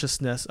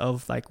consciousness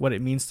of like what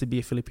it means to be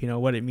a Filipino,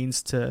 what it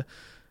means to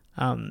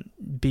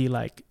be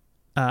like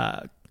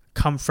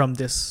come from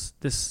this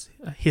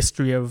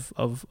history of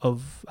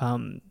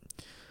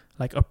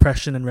like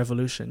oppression and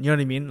revolution. You know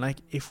what I mean? Like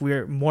if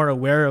we're more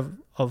aware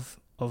of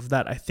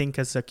that, I think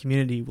as a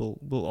community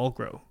we'll all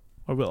grow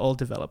or we'll all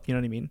develop. You know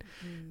what I mean?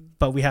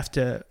 But we have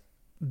to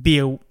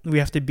be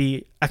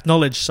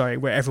acknowledged,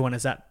 where everyone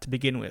is at to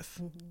begin with.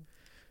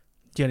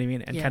 Do you know what I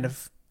mean? And kind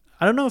of,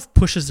 I don't know if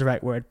push is the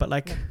right word, but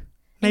like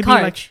maybe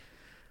encourage.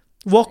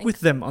 Like walk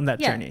with them on that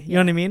journey. You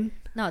know what I mean?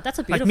 No, that's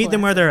a beautiful like meet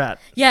them where they're at.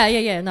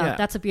 Yeah. No,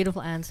 that's a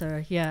beautiful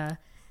answer. Yeah.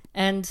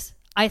 And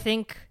I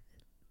think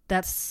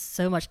that's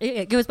so much,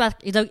 it goes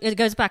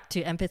back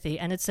to empathy,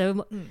 and it's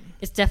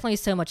definitely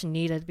so much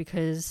needed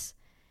because,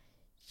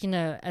 you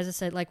know, as I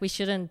said, like we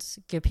shouldn't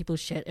give people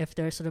shit if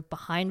they're sort of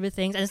behind with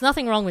things, and there's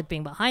nothing wrong with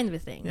being behind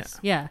with things.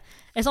 Yeah.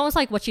 It's almost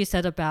like what you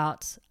said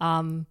about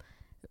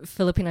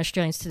Filipino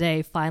Australians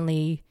today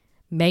finally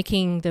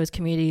making those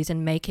communities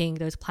and making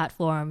those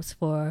platforms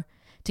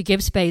to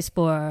give space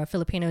for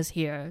Filipinos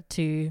here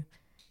to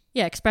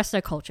express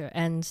their culture.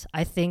 And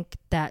I think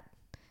that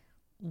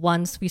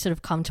once we sort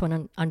of come to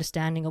an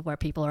understanding of where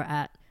people are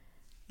at,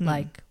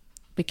 like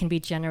we can be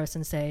generous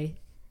and say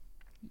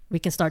we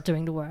can start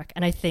doing the work.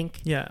 And I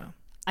think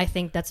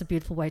that's a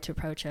beautiful way to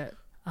approach it.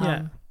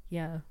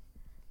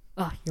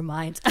 Oh, your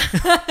mind.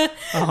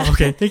 Oh,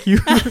 okay. Thank you.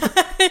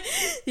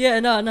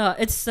 No,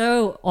 it's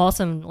so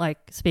awesome like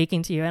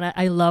speaking to you, and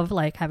I love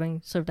like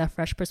having sort of that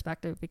fresh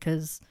perspective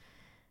because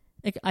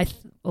like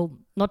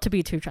not to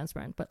be too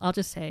transparent, but I'll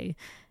just say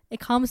it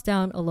calms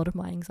down a lot of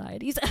my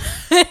anxieties.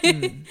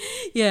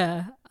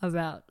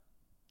 About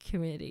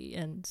community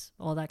and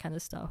all that kind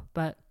of stuff.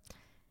 But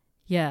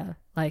and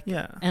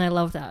I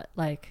love that.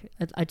 Like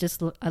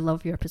I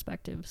love your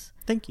perspectives.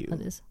 Thank you. On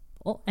this.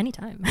 Oh,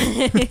 anytime.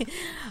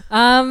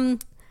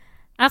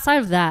 Outside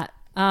of that,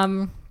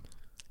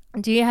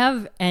 do you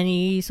have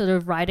any sort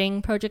of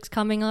writing projects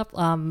coming up?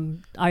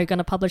 Are you going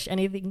to publish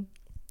anything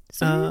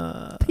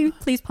soon?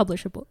 Please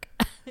publish a book.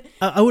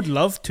 I would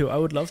love to. I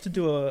would love to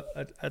do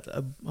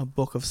a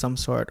book of some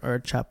sort, or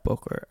a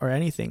chapbook or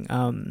anything.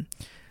 I'm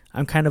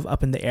kind of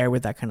up in the air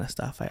with that kind of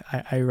stuff.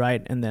 I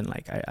write and then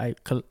like I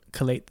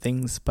collate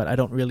things, but I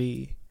don't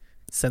really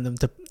send them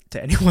to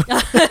anyone. Or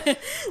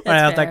I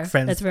have like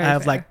friends. I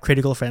have like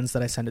critical friends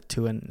that I send it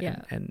to and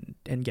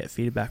get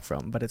feedback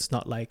from. But it's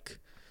not like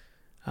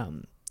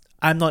I'm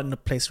not in a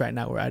place right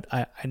now where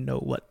I know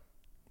what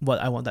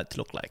I want that to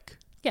look like.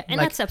 Yeah, and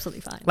like, that's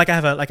absolutely fine. Like I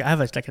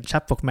have a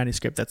chapbook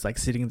manuscript that's like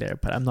sitting there,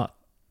 but I'm not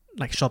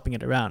like shopping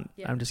it around.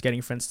 I'm just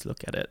getting friends to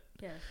look at it.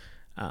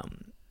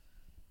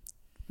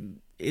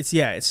 It's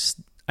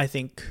I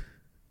think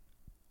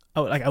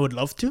I would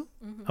love to.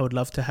 I would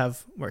love to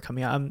have more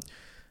coming out.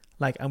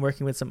 I'm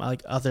working with some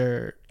like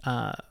other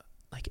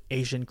like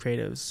Asian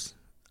creatives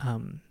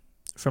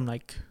from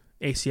like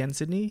ACN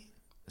Sydney,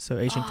 so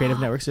Asian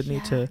Creative Network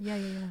Sydney.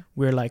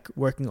 We're like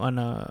working on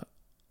a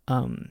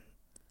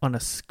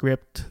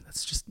script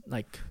that's just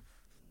like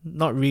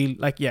not really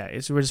like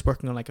we're just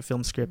working on like a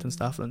film script and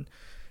stuff, and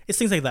it's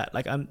things like that.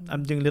 Like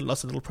I'm doing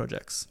lots of little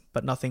projects,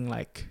 but nothing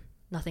ambitious.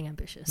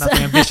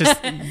 Nothing ambitious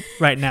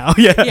right now.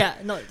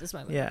 Not at this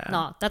moment.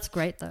 No, that's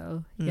great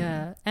though.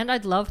 And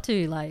I'd love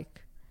to like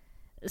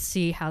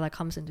see how that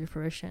comes into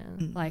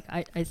fruition. Like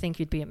I think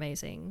you'd be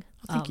amazing.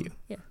 Thank you.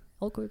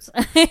 All good.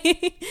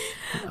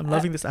 I'm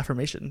loving this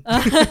affirmation.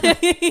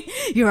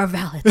 You are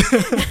valid.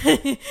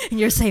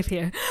 You're safe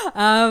here.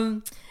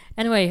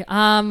 Anyway,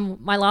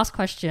 my last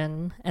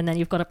question, and then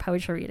you've got a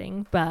poetry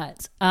reading,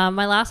 but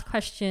my last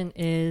question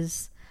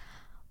is,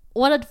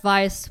 what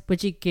advice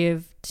would you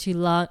give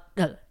to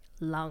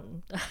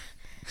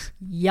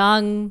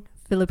young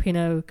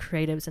Filipino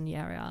creatives in the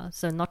area?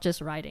 So not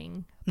just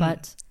writing,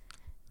 but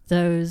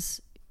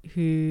those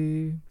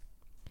who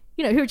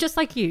are just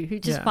like you, who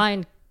just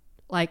find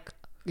like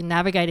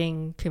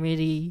navigating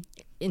community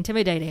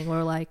intimidating,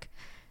 or like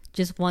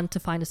just want to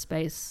find a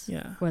space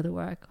where they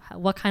work.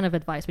 What kind of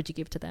advice would you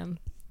give to them?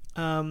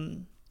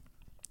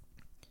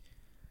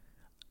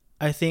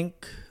 I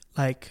think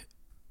like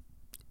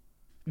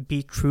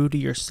be true to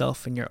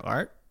yourself and your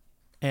art,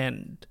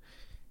 and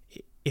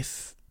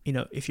if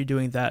you're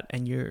doing that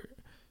and you're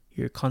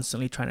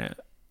constantly trying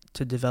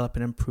to develop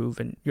and improve,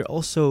 and you're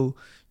also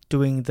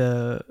doing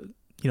the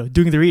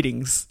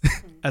readings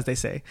as they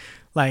say,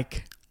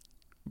 like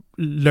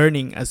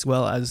learning as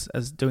well as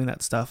doing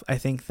that stuff, I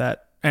think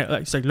that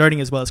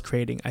learning as well as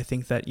creating, I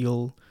think that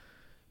you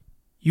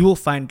will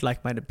find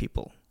like-minded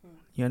people.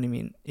 You know what I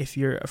mean? If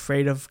you're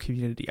afraid of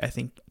community, I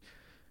think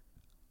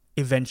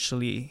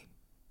eventually,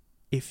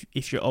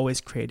 if you're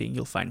always creating,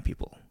 you'll find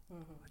people.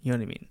 You know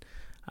what I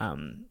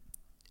mean?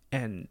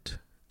 And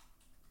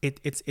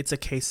it's a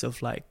case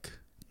of like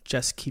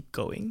just keep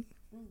going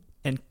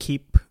and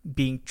keep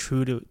being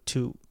true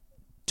to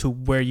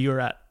where you're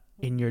at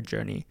in your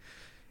journey,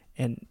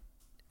 and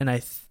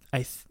I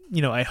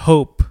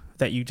hope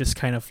that you just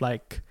kind of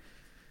like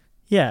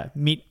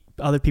meet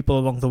other people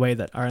along the way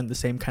that are in the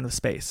same kind of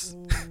space.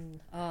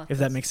 If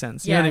that makes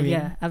sense. You know what I mean?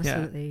 Yeah,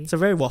 absolutely. Yeah. It's a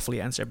very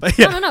waffly answer, but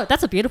yeah. No,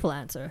 that's a beautiful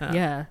answer.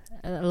 Yeah,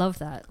 I love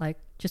that. Like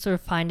just sort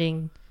of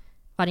finding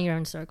your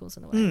own circles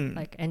in a way.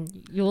 Like, and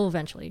you'll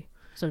eventually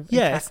sort of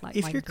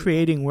if you're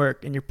creating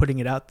work and you're putting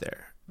it out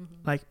there,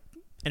 like,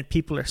 and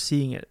people are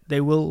seeing it,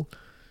 they will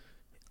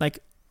like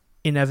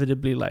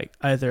inevitably like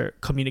either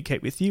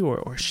communicate with you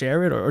or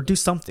share it or do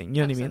something.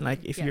 You know what I mean? Like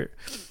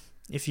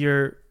if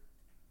you're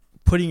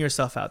putting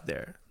yourself out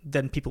there,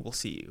 then people will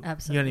see you.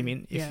 Absolutely. You know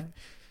what I mean?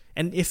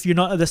 And if you're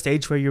not at the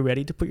stage where you're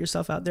ready to put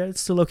yourself out there, it's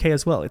still okay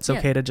as well. It's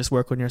okay to just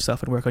work on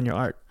yourself and work on your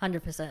art.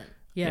 100%.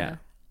 Yeah.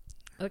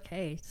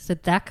 Okay, so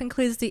that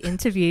concludes the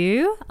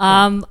interview.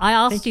 I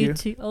asked you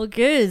to. Oh,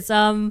 good.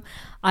 I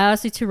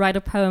asked you to write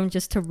a poem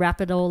just to wrap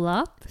it all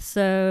up.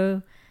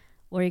 So,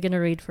 what are you going to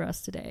read for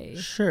us today?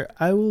 Sure,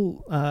 I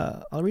will.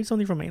 I'll read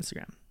something from my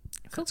Instagram.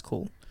 If that's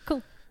cool.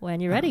 Cool. When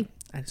you're ready.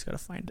 I just gotta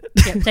find it.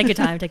 Yeah, take your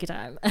time. Take your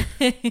time.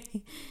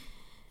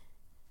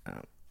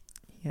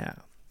 Yeah.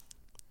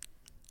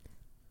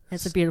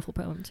 It's a beautiful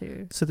poem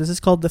too. So this is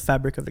called "The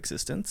Fabric of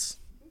Existence."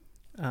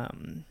 Do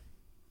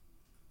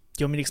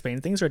you want me to explain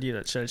things, or should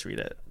I just read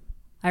it?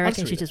 I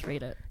reckon you should just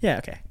read it. Yeah,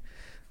 okay.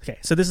 Okay,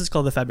 so this is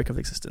called "The Fabric of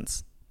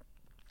Existence."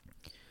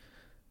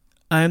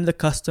 I am the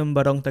custom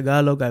barong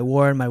Tagalog I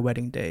wore on my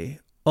wedding day.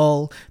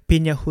 All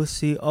piña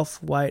husi,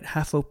 off-white,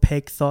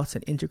 half-opaque thoughts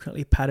and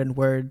intricately patterned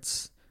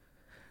words.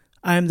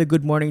 I am the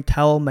good morning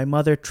towel my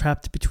mother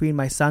trapped between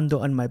my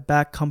sando and my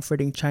back,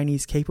 comforting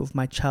Chinese cape of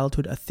my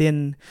childhood, a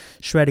thin,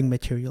 shredding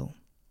material.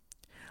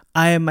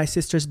 I am my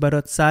sister's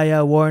barot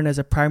saya, worn as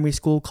a primary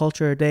school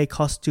culture day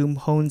costume,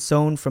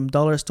 sewn from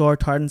dollar store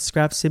tartan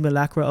scrap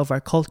simulacra of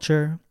our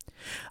culture.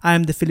 I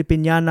am the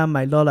Filipiniana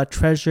my lola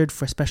treasured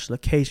for special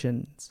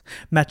occasions,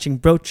 matching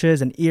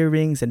brooches and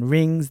earrings and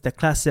rings, the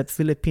classic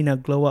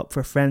Filipina glow up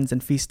for friends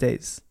and feast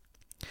days.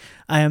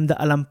 I am the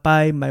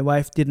alampay my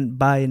wife didn't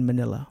buy in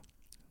Manila,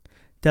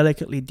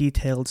 delicately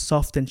detailed,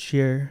 soft and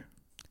sheer,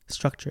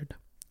 structured.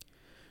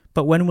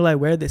 But when will I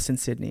wear this in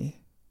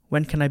Sydney?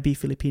 When can I be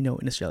Filipino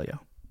in Australia?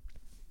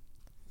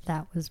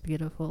 That was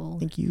beautiful.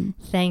 Thank you.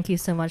 Thank you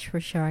so much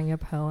for sharing your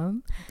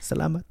poem.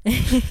 Salamat.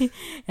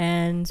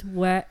 and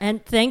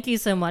thank you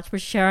so much for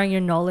sharing your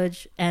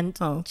knowledge and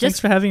thanks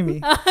for having me.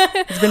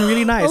 It's been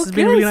really nice. It's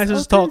been really nice to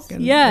just talk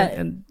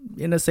and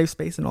in a safe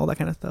space and all that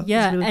kind of stuff.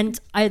 Yeah, really and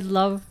I'd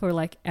love for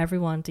like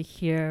everyone to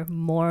hear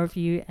more of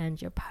you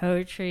and your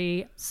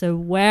poetry. So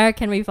where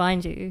can we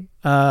find you?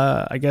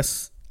 I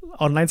guess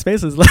online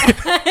spaces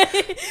like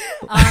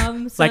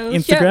like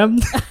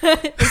Instagram.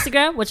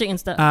 Instagram? What's your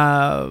Insta?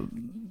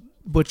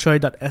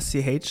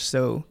 Butchoy.sch,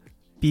 so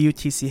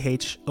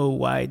BUTCHOY.sch.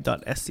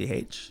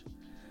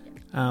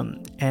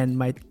 And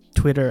my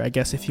Twitter, I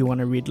guess, if you want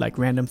to read like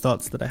random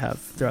thoughts that I have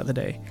throughout the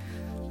day,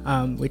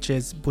 which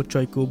is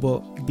Butchoy Kubo,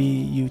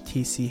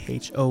 BUTCHOYKUBO.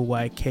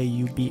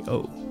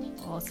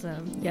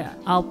 Awesome. Yeah,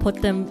 I'll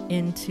put them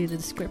into the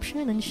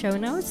description and show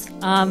notes.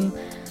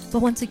 But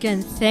once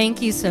again,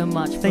 thank you so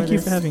much. Thank you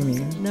for having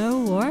me.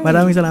 No worries.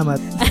 Maraming salamat.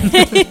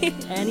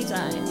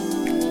 Anytime.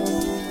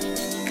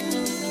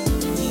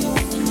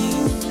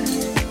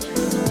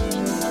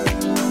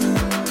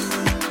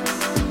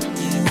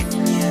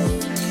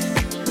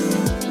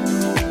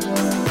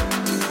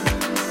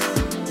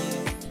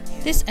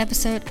 This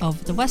episode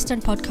of The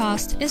Western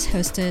Podcast is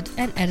hosted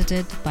and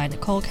edited by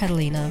Nicole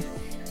Catalina,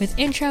 with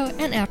intro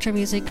and outro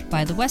music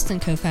by The Western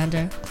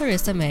co-founder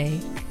Clarissa May.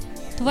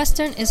 The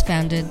Western is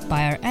founded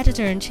by our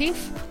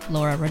editor-in-chief,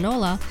 Laura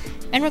Ranola,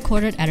 and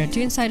recorded at our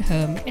Doonside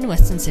home in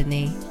Western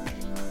Sydney.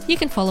 You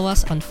can follow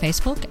us on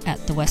Facebook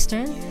at The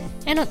Western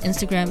and on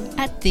Instagram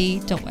at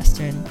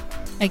the.western.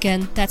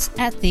 Again, that's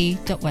at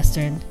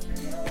the.western.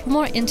 For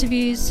more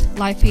interviews,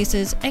 live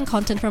pieces, and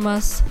content from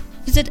us,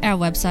 visit our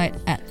website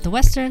at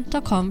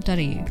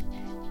thewestern.com.au.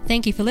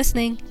 Thank you for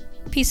listening.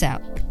 Peace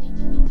out.